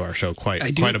bring onto our show quite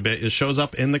a bit. It shows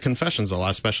up in the confessions a lot,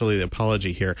 especially the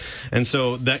apology here. And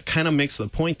so that kind of makes the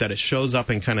point that it shows up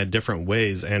in kind of different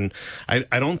ways. And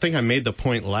I don't think I made the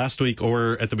point last week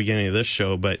or at the beginning of this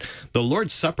show, but the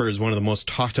Lord's Supper is one of the most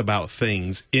talked about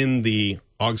things in the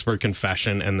Augsburg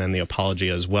Confession and then the Apology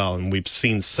as well. And we've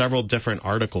seen several different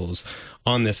articles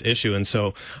on this issue. And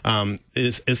so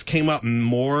it came up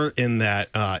more in that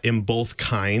in both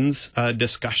kinds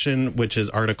discussion, which is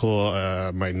article,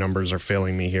 my numbers are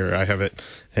failing me here. I have it.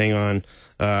 Hang on.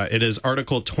 It is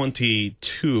Article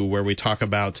 22, where we talk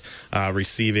about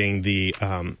receiving the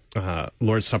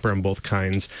Lord's Supper in both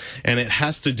kinds. And it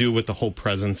has to do with the whole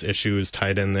presence issue is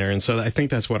tied in there. And so I think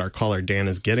that's what our caller Dan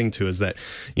is getting to, is that,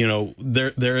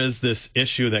 there is this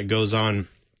issue that goes on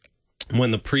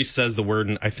when the priest says the word,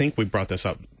 and I think we brought this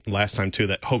up last time too,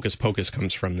 that hocus pocus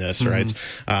comes from this, right?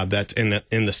 That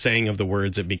in the saying of the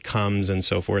words it becomes, and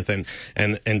so forth,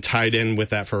 and tied in with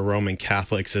that for Roman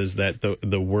Catholics is that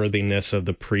the worthiness of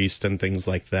the priest and things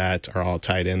like that are all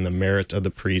tied in, the merit of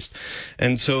the priest.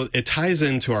 And so it ties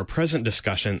into our present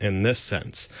discussion in this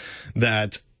sense,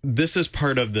 that this is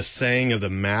part of the saying of the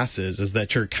masses, is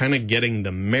that you're kind of getting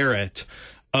the merit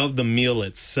of the meal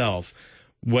itself,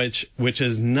 which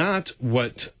is not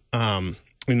what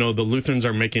the Lutherans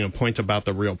are making a point about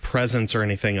the real presence or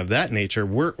anything of that nature.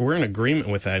 We're in agreement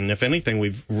with that, and if anything,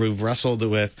 we've wrestled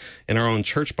with in our own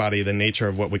church body the nature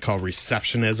of what we call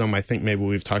receptionism. I think maybe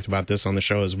we've talked about this on the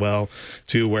show as well,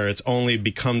 too, where it's only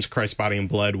becomes Christ's body and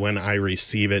blood when I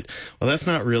receive it. Well, that's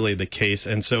not really the case,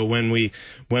 and so when we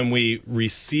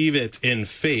receive it in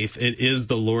faith, it is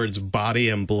the Lord's body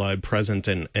and blood present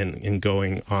and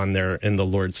going on there in the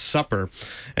Lord's Supper,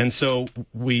 and so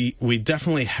we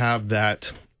definitely have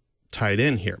that tied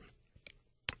in here.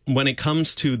 When it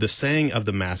comes to the saying of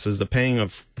the masses, the paying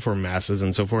for masses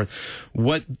and so forth,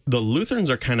 what the Lutherans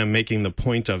are kind of making the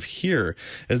point of here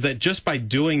is that just by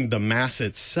doing the mass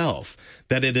itself,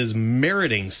 that it is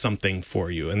meriting something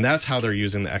for you. And that's how they're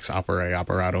using the ex opere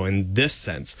operato in this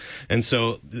sense. And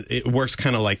so it works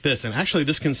kind of like this. And actually,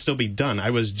 this can still be done. I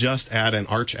was just at an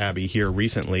arch abbey here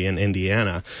recently in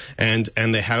Indiana, and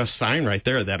they had a sign right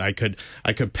there that I could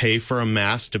pay for a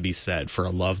mass to be said for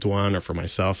a loved one or for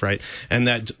myself, right? And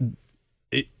that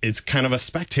it's kind of a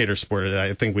spectator sport.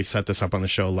 I think we set this up on the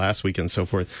show last week and so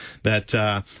forth, that,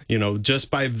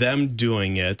 just by them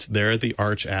doing it, they're at the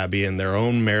Arch Abbey and their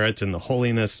own merit and the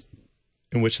holiness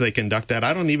in which they conduct that.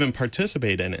 I don't even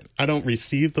participate in it. I don't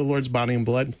receive the Lord's body and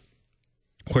blood.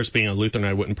 Of course, being a Lutheran,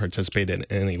 I wouldn't participate in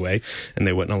it anyway, and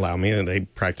they wouldn't allow me, and they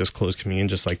practice closed communion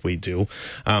just like we do.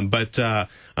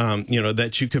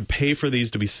 That you could pay for these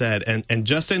to be said, and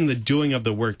just in the doing of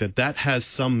the work, that has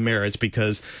some merit,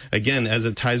 because, again, as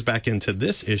it ties back into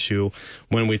this issue,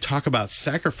 when we talk about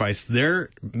sacrifice,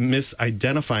 they're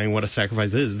misidentifying what a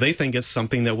sacrifice is. They think it's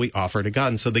something that we offer to God,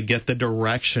 and so they get the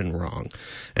direction wrong.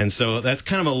 And so that's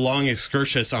kind of a long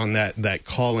excursus on that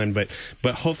call-in, but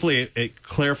hopefully it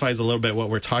clarifies a little bit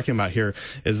what we're talking about here,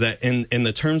 is that in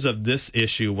the terms of this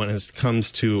issue, when it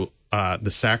comes to the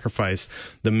sacrifice,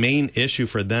 the main issue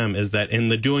for them is that in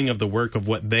the doing of the work of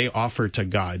what they offer to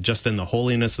God, just in the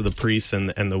holiness of the priests and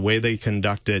the way they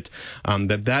conduct it,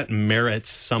 that merits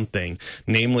something.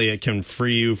 Namely, it can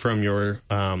free you from your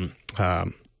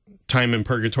time in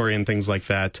purgatory and things like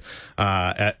that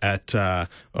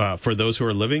for those who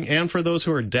are living and for those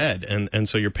who are dead. And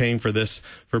so you're paying for this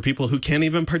for people who can't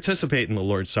even participate in the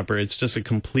Lord's Supper. It's just a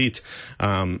complete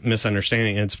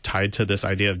misunderstanding. And it's tied to this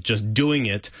idea of just doing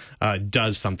it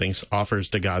does something, offers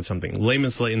to God something. Layman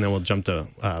Slayton, then we'll jump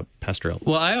to Pastor Ill.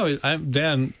 Well,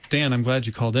 Dan, I'm glad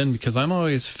you called in, because I'm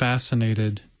always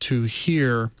fascinated to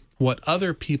hear what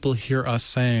other people hear us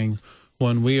saying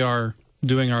when we are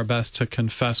doing our best to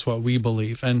confess what we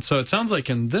believe. And so it sounds like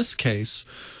in this case,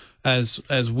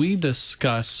 as we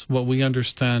discuss what we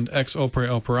understand ex opere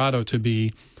operato to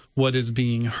be, what is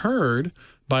being heard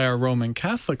by our Roman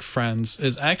Catholic friends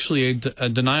is actually a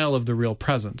denial of the real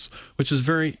presence, which is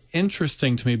very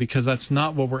interesting to me because that's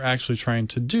not what we're actually trying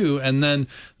to do. And then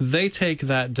they take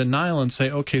that denial and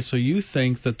say, okay, so you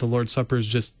think that the Lord's Supper is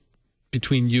just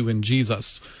between you and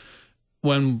Jesus.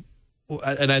 And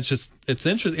it's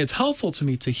interesting. It's helpful to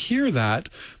me to hear that,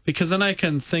 because then I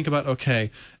can think about, okay,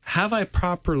 have I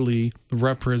properly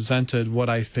represented what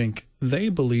I think they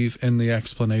believe in the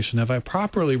explanation? Have I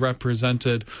properly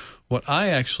represented what I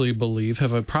actually believe?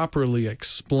 Have I properly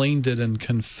explained it and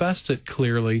confessed it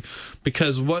clearly?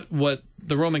 Because what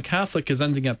the Roman Catholic is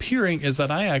ending up hearing is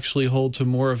that I actually hold to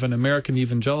more of an American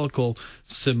evangelical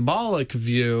symbolic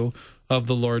view of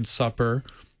the Lord's Supper.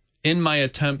 In my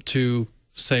attempt to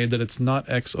say that it's not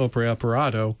ex opere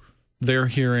operato, they're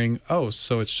hearing, oh,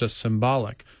 so it's just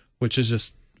symbolic, which is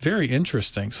just very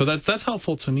interesting. So that's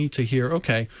helpful to me to hear,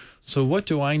 okay, so what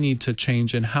do I need to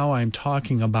change in how I'm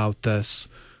talking about this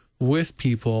with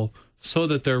people so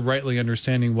that they're rightly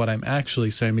understanding what I'm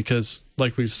actually saying? Because,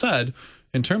 like we've said,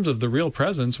 in terms of the real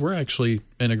presence, we're actually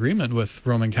in agreement with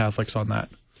Roman Catholics on that.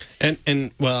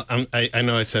 And well, I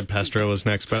know I said Pastor was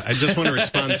next, but I just want to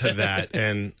respond to that,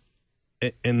 and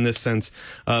in this sense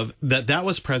of that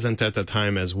was present at the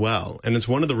time as well. And it's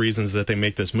one of the reasons that they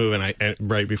make this move. And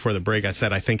right before the break, I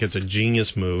said I think it's a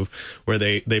genius move where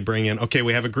they bring in, okay,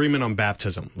 we have agreement on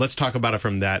baptism. Let's talk about it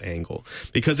from that angle.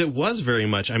 Because it was very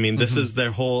much, I mean, this is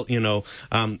their whole,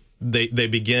 they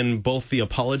begin both the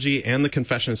apology and the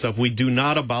confession itself. We do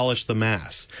not abolish the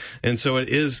Mass. And so it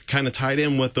is kind of tied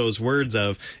in with those words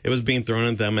of, it was being thrown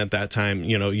at them at that time,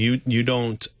 you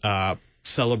don't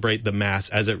celebrate the Mass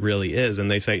as it really is. And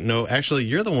they say, no, actually,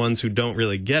 you're the ones who don't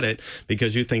really get it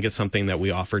because you think it's something that we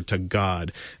offered to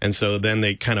God. And so then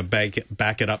they kind of back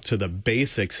it up to the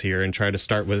basics here and try to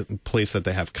start with a place that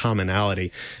they have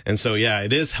commonality. And so, yeah,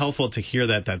 it is helpful to hear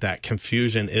that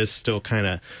confusion is still kind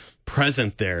of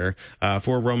present there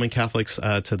for Roman Catholics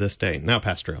to this day. Now,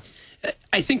 Pastor O.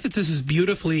 I think that this is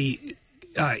beautifully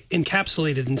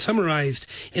encapsulated and summarized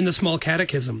in the Small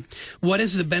Catechism. What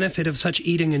is the benefit of such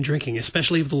eating and drinking,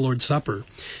 especially of the Lord's Supper?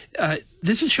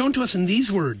 This is shown to us in these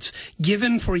words,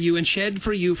 given for you and shed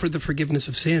for you for the forgiveness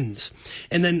of sins.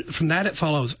 And then from that it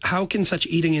follows, how can such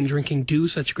eating and drinking do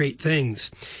such great things?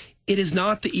 It is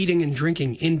not the eating and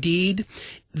drinking. Indeed,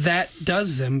 that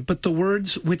does them, but the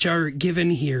words which are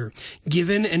given here,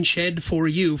 given and shed for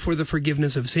you for the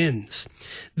forgiveness of sins.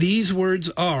 These words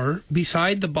are,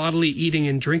 beside the bodily eating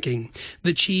and drinking,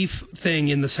 the chief thing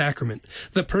in the sacrament.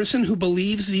 The person who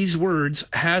believes these words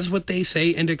has what they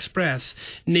say and express,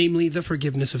 namely the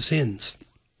forgiveness of sins.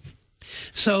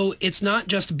 So it's not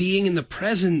just being in the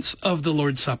presence of the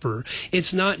Lord's Supper.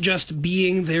 It's not just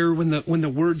being there when the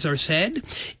words are said.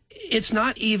 It's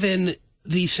not even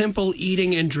the simple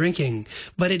eating and drinking,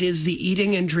 but it is the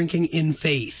eating and drinking in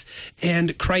faith.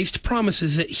 And Christ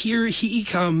promises that here he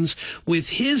comes with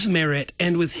his merit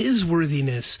and with his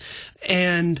worthiness,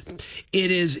 and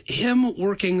it is him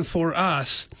working for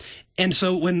us. And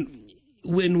so when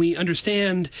we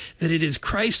understand that it is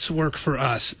Christ's work for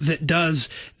us that does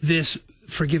this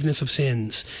forgiveness of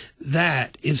sins,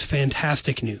 that is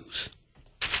fantastic news.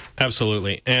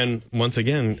 Absolutely. And once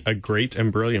again, a great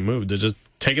and brilliant move to just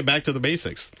take it back to the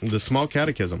basics, the Small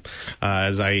Catechism.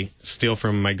 As I steal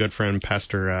from my good friend,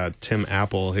 Pastor Tim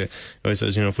Apple, he always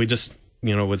says, if we just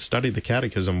would study the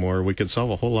catechism more, we could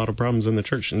solve a whole lot of problems in the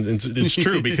church. And it's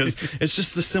true because it's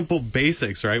just the simple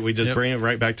basics, right? We just bring it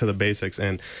right back to the basics.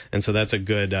 And so that's a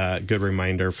good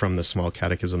reminder from the Small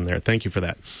Catechism there. Thank you for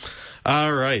that.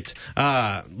 All right.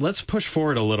 Let's push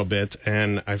forward a little bit.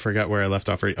 And I forgot where I left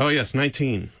off. Oh, yes,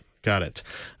 19. Got it.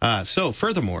 So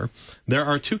furthermore, there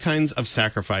are two kinds of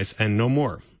sacrifice and no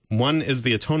more. One is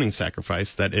the atoning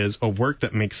sacrifice, that is, a work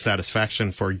that makes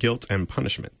satisfaction for guilt and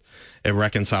punishment. It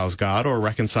reconciles God or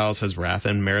reconciles his wrath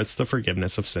and merits the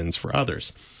forgiveness of sins for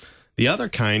others. The other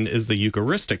kind is the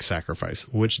Eucharistic sacrifice,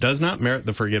 which does not merit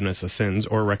the forgiveness of sins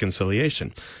or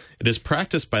reconciliation. It is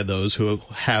practiced by those who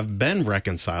have been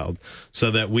reconciled so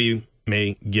that we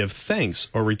may give thanks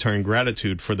or return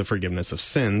gratitude for the forgiveness of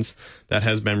sins that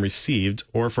has been received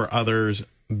or for others'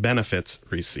 benefits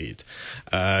received.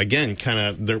 Again,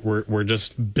 we're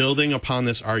just building upon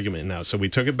this argument now. So we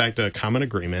took it back to a common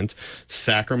agreement,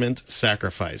 sacrament,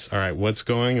 sacrifice. All right, what's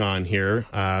going on here?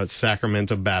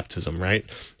 Sacrament of baptism, right?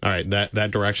 All right,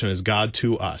 that direction is God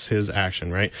to us, his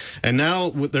action, right? And now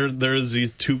there's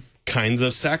these two kinds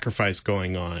of sacrifice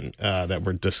going on that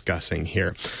we're discussing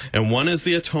here. And one is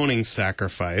the atoning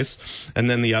sacrifice, and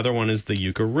then the other one is the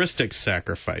Eucharistic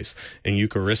sacrifice. And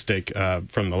Eucharistic,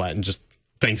 from the Latin, just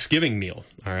Thanksgiving meal,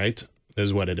 all right,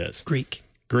 is what it is. Greek.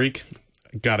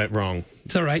 Got it wrong.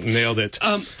 It's all right. Nailed it.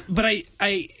 But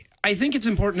I think it's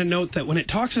important to note that when it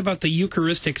talks about the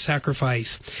Eucharistic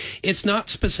sacrifice, it's not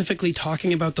specifically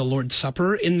talking about the Lord's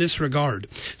Supper in this regard.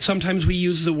 Sometimes we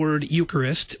use the word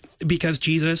Eucharist because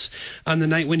Jesus, on the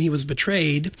night when he was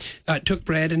betrayed, took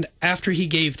bread, and after he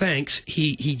gave thanks,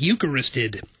 he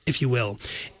Eucharisted, if you will.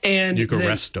 And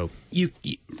Eucharisto.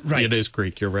 Right. It is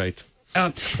Greek, you're right.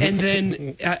 And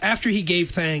then after he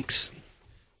gave thanks,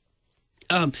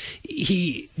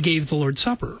 he gave the Lord's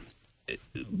Supper.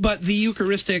 But the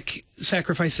Eucharistic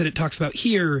sacrifice that it talks about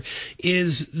here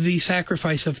is the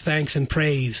sacrifice of thanks and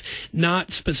praise,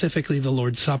 not specifically the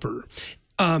Lord's Supper.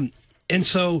 And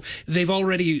so they've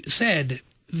already said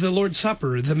the Lord's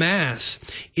Supper, the Mass,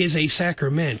 is a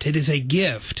sacrament. It is a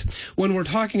gift. When we're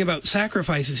talking about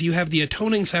sacrifices, you have the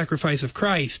atoning sacrifice of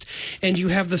Christ, and you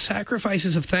have the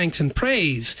sacrifices of thanks and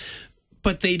praise,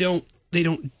 but they don't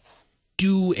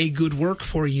do a good work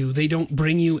for you. They don't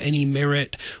bring you any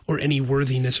merit or any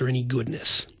worthiness or any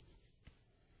goodness.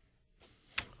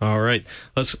 All right,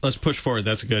 let's push forward.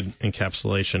 That's a good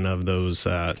encapsulation of those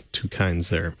two kinds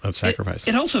there of sacrifice.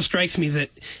 It also strikes me that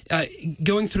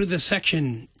going through this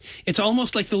section, it's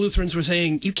almost like the Lutherans were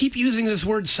saying, you keep using this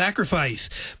word sacrifice,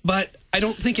 but I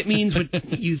don't think it means what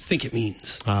you think it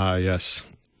means. Yes.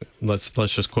 Let's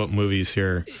just quote movies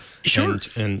here. Sure.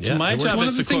 And so my job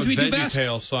is to quote we do best.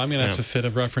 VeggieTales, so I'm going to have to fit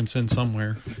a reference in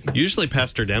somewhere. Usually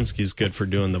Pastor Dembski's good for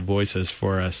doing the voices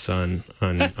for us on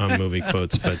movie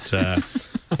quotes, but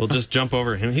we'll just jump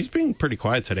over him. He's being pretty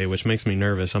quiet today, which makes me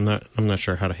nervous. I'm not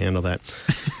sure how to handle that.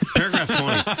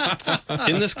 Paragraph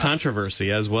 20. In this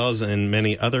controversy, as well as in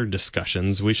many other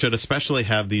discussions, we should especially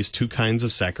have these two kinds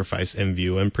of sacrifice in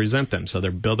view and present them. So they're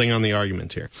building on the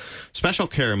argument here. Special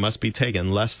care must be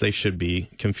taken lest they should be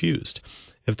confused.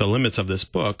 If the limits of this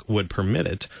book would permit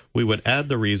it, we would add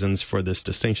the reasons for this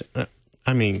distinction.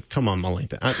 I mean, come on,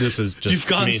 Melinda. This is just You've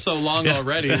gone so long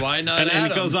already. Why not?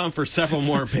 And it goes on for several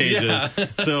more pages. Yeah.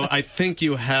 So I think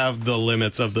you have the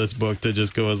limits of this book to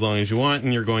just go as long as you want,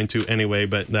 and you're going to anyway,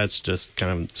 but that's just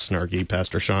kind of snarky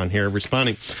Pastor Sean here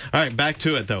responding. All right, back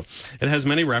to it, though. It has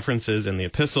many references in the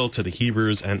epistle to the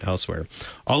Hebrews and elsewhere.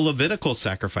 All Levitical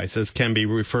sacrifices can be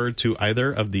referred to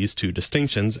either of these two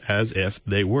distinctions as if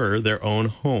they were their own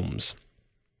homes.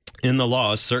 In the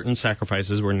law, certain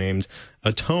sacrifices were named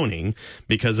atoning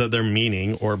because of their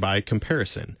meaning or by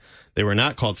comparison. They were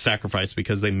not called sacrifice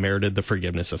because they merited the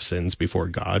forgiveness of sins before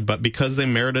God, but because they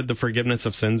merited the forgiveness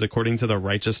of sins according to the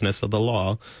righteousness of the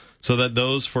law, so that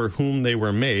those for whom they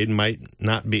were made might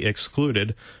not be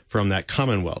excluded from that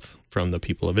commonwealth, from the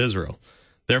people of Israel.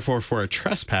 Therefore, for a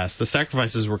trespass, the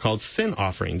sacrifices were called sin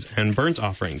offerings and burnt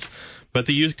offerings, but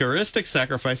the Eucharistic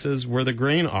sacrifices were the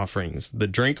grain offerings, the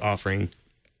drink offering,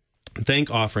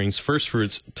 thank offerings, first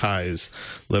fruits, tithes,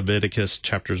 Leviticus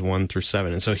chapters 1 through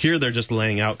 7. And so here they're just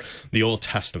laying out the Old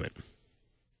Testament.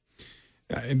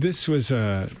 This was,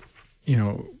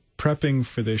 prepping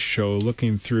for this show,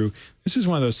 looking through, this is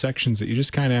one of those sections that you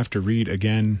just kind of have to read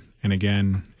again and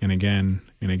again and again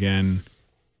and again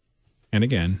and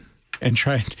again, and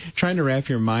trying to wrap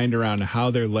your mind around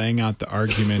how they're laying out the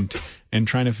argument and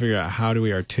trying to figure out how do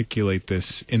we articulate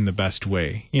this in the best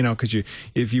way. Because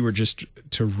if you were just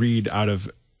to read out of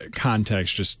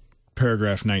context, just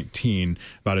paragraph 19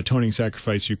 about atoning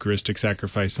sacrifice, Eucharistic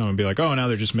sacrifice, someone would be like, oh, now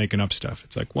they're just making up stuff.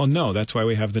 It's like, well, no, that's why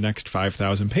we have the next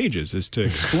 5,000 pages is to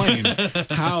explain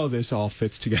how this all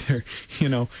fits together,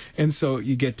 And so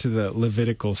you get to the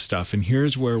Levitical stuff, and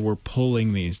here's where we're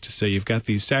pulling these to say you've got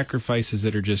these sacrifices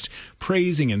that are just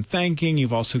praising and thanking.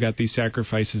 You've also got these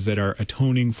sacrifices that are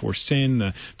atoning for sin,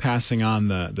 the passing on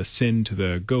the sin to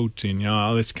the goat, and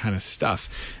all this kind of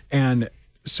stuff. And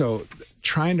so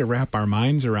trying to wrap our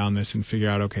minds around this and figure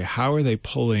out, okay, how are they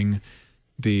pulling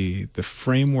the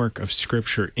framework of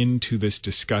Scripture into this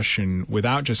discussion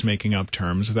without just making up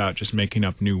terms, without just making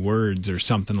up new words or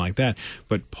something like that,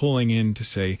 but pulling in to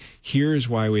say, here's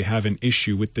why we have an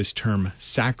issue with this term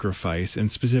sacrifice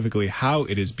and specifically how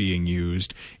it is being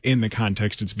used in the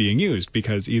context it's being used,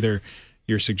 because either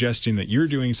you're suggesting that you're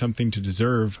doing something to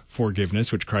deserve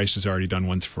forgiveness, which Christ has already done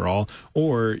once for all,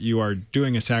 or you are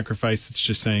doing a sacrifice that's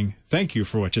just saying, thank you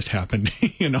for what just happened,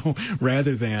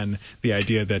 rather than the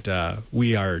idea that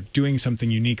we are doing something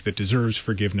unique that deserves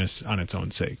forgiveness on its own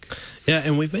sake. Yeah,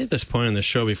 and we've made this point on the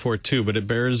show before, too, but it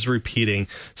bears repeating.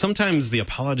 Sometimes the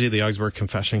Apology of the Augsburg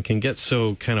Confession can get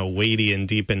so kind of weighty and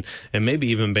deep and maybe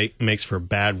even makes for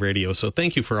bad radio. So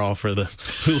thank you for all for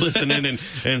who listen in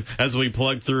and as we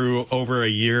plug through over a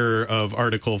year of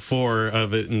Article 4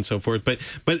 of it and so forth. But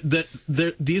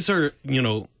these are,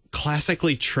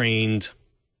 classically trained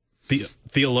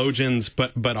theologians,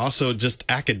 but also just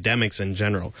academics in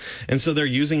general. And so they're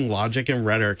using logic and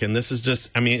rhetoric. And this is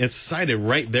just, I mean, it's cited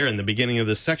right there in the beginning of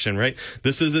this section, right?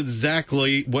 This is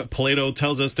exactly what Plato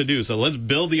tells us to do. So let's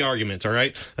build the argument, all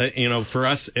right? For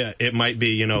us, it might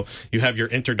be, you have your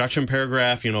introduction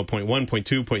paragraph, point 1, point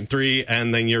 2, point 3,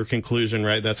 and then your conclusion,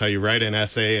 right? That's how you write an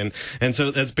essay. And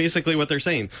so that's basically what they're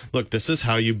saying. Look, this is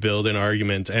how you build an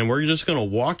argument. And we're just going to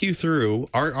walk you through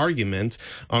our argument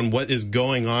on what is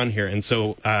going on here. And so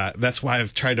that's why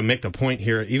I've tried to make the point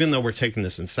here, even though we're taking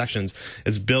this in sections,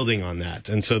 it's building on that.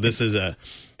 And so this is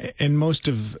and most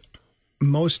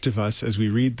of us, as we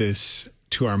read this,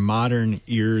 to our modern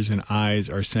ears and eyes,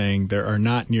 are saying there are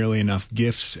not nearly enough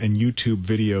GIFs and YouTube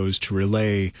videos to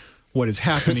relay what is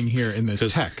happening here in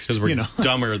this text. Because we're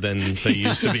dumber than they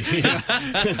used to be.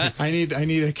 I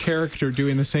need a character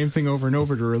doing the same thing over and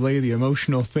over to relay the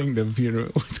emotional thing of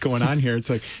what's going on here. It's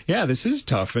like, yeah, this is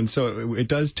tough. And so it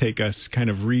does take us kind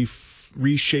of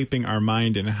reshaping our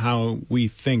mind and how we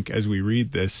think as we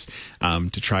read this to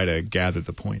try to gather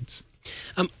the points.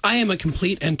 I am a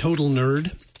complete and total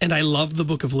nerd, and I love the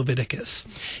book of Leviticus.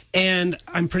 And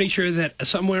I'm pretty sure that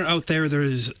somewhere out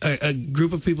there's a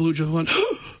group of people who just went,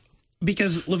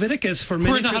 because Leviticus, for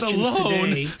many Christians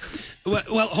today,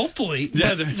 well, hopefully,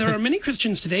 but there are many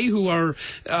Christians today who are,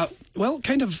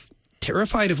 kind of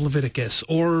terrified of Leviticus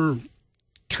or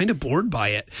kind of bored by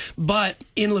it. But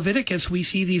in Leviticus, we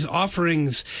see these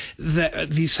offerings,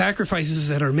 these sacrifices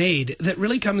that are made that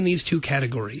really come in these two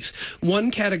categories.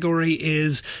 One category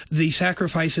is the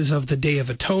sacrifices of the Day of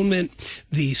Atonement,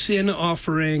 the sin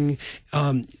offering,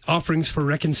 offerings for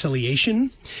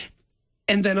reconciliation.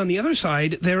 And then on the other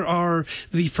side, there are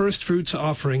the first fruits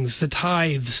offerings, the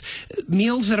tithes,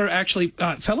 meals that are actually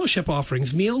fellowship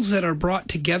offerings, meals that are brought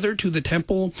together to the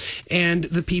temple, and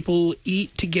the people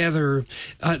eat together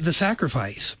the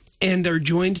sacrifice and are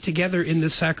joined together in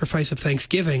this sacrifice of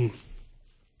thanksgiving.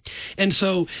 And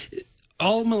so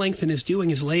all Melanchthon is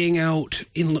doing is laying out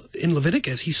in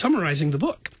Leviticus, he's summarizing the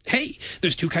book. Hey,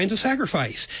 there's two kinds of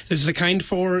sacrifice. There's the kind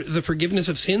for the forgiveness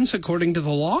of sins according to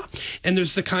the law, and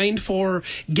there's the kind for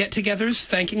get-togethers,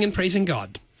 thanking and praising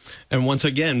God. And once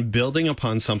again, building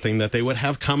upon something that they would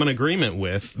have common agreement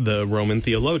with the Roman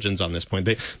theologians on this point.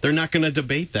 They're not going to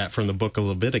debate that from the book of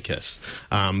Leviticus.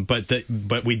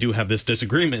 But we do have this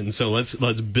disagreement. And so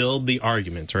let's build the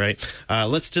argument, right?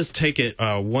 Let's just take it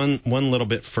one little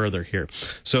bit further here.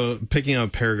 So picking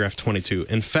up paragraph 22.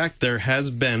 In fact, there has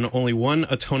been only one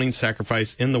atoning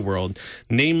sacrifice in the world,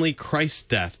 namely Christ's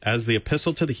death. As the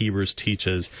epistle to the Hebrews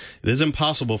teaches, it is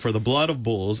impossible for the blood of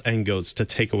bulls and goats to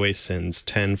take away sins.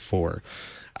 10:4.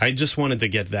 I just wanted to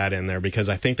get that in there because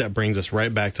I think that brings us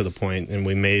right back to the point, and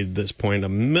we made this point a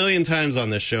million times on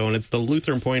this show, and it's the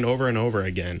Lutheran point over and over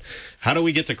again. How do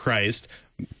we get to Christ?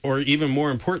 Or even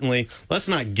more importantly, let's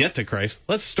not get to Christ.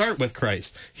 Let's start with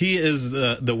Christ. He is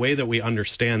the way that we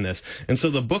understand this. And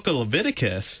so the book of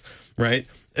Leviticus, right,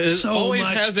 always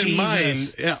has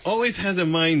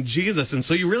in mind Jesus. And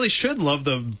so you really should love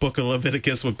the book of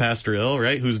Leviticus with Pastor Ill,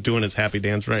 right, who's doing his happy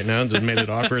dance right now and just made it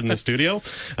awkward in the studio.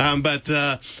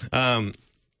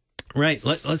 Right,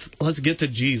 let's get to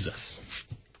Jesus.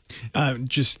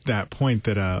 Just that point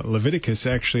that Leviticus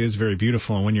actually is very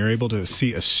beautiful, and when you're able to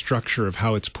see a structure of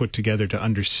how it's put together to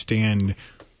understand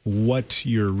what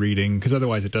you're reading, because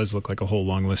otherwise it does look like a whole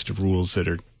long list of rules that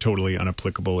are totally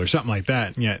unapplicable or something like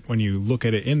that. And yet when you look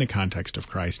at it in the context of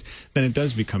Christ, then it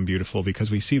does become beautiful because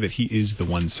we see that he is the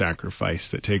one sacrifice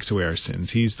that takes away our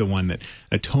sins. He's the one that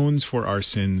atones for our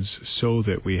sins so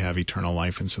that we have eternal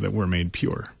life and so that we're made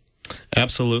pure.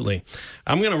 Absolutely.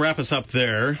 I'm going to wrap us up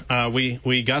there.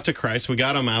 We got to Christ. We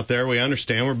got him out there. We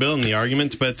understand. We're building the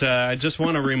argument. But I just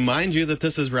want to remind you that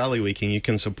this is Rally Week, and you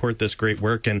can support this great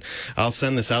work. And I'll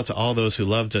send this out to all those who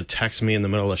love to text me in the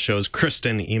middle of shows.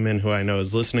 Kristen Eman, who I know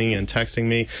is listening and texting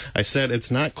me. I said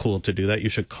it's not cool to do that. You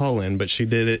should call in, but she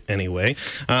did it anyway.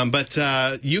 But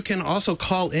you can also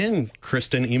call in,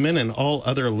 Kristen Eman, and all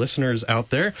other listeners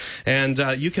out there. And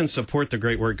you can support the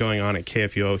great work going on at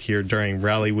KFUO here during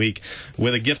Rally Week.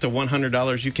 With a gift of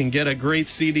 $100, you can get a great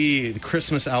CD, the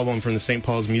Christmas album from the St.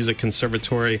 Paul's Music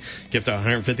Conservatory. Gift of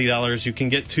 $150. You can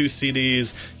get 2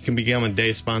 CDs. You can become a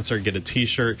day sponsor, get a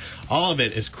T-shirt. All of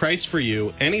it is Christ for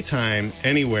you, anytime,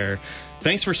 anywhere.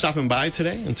 Thanks for stopping by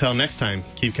today. Until next time,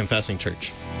 keep confessing,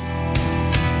 church.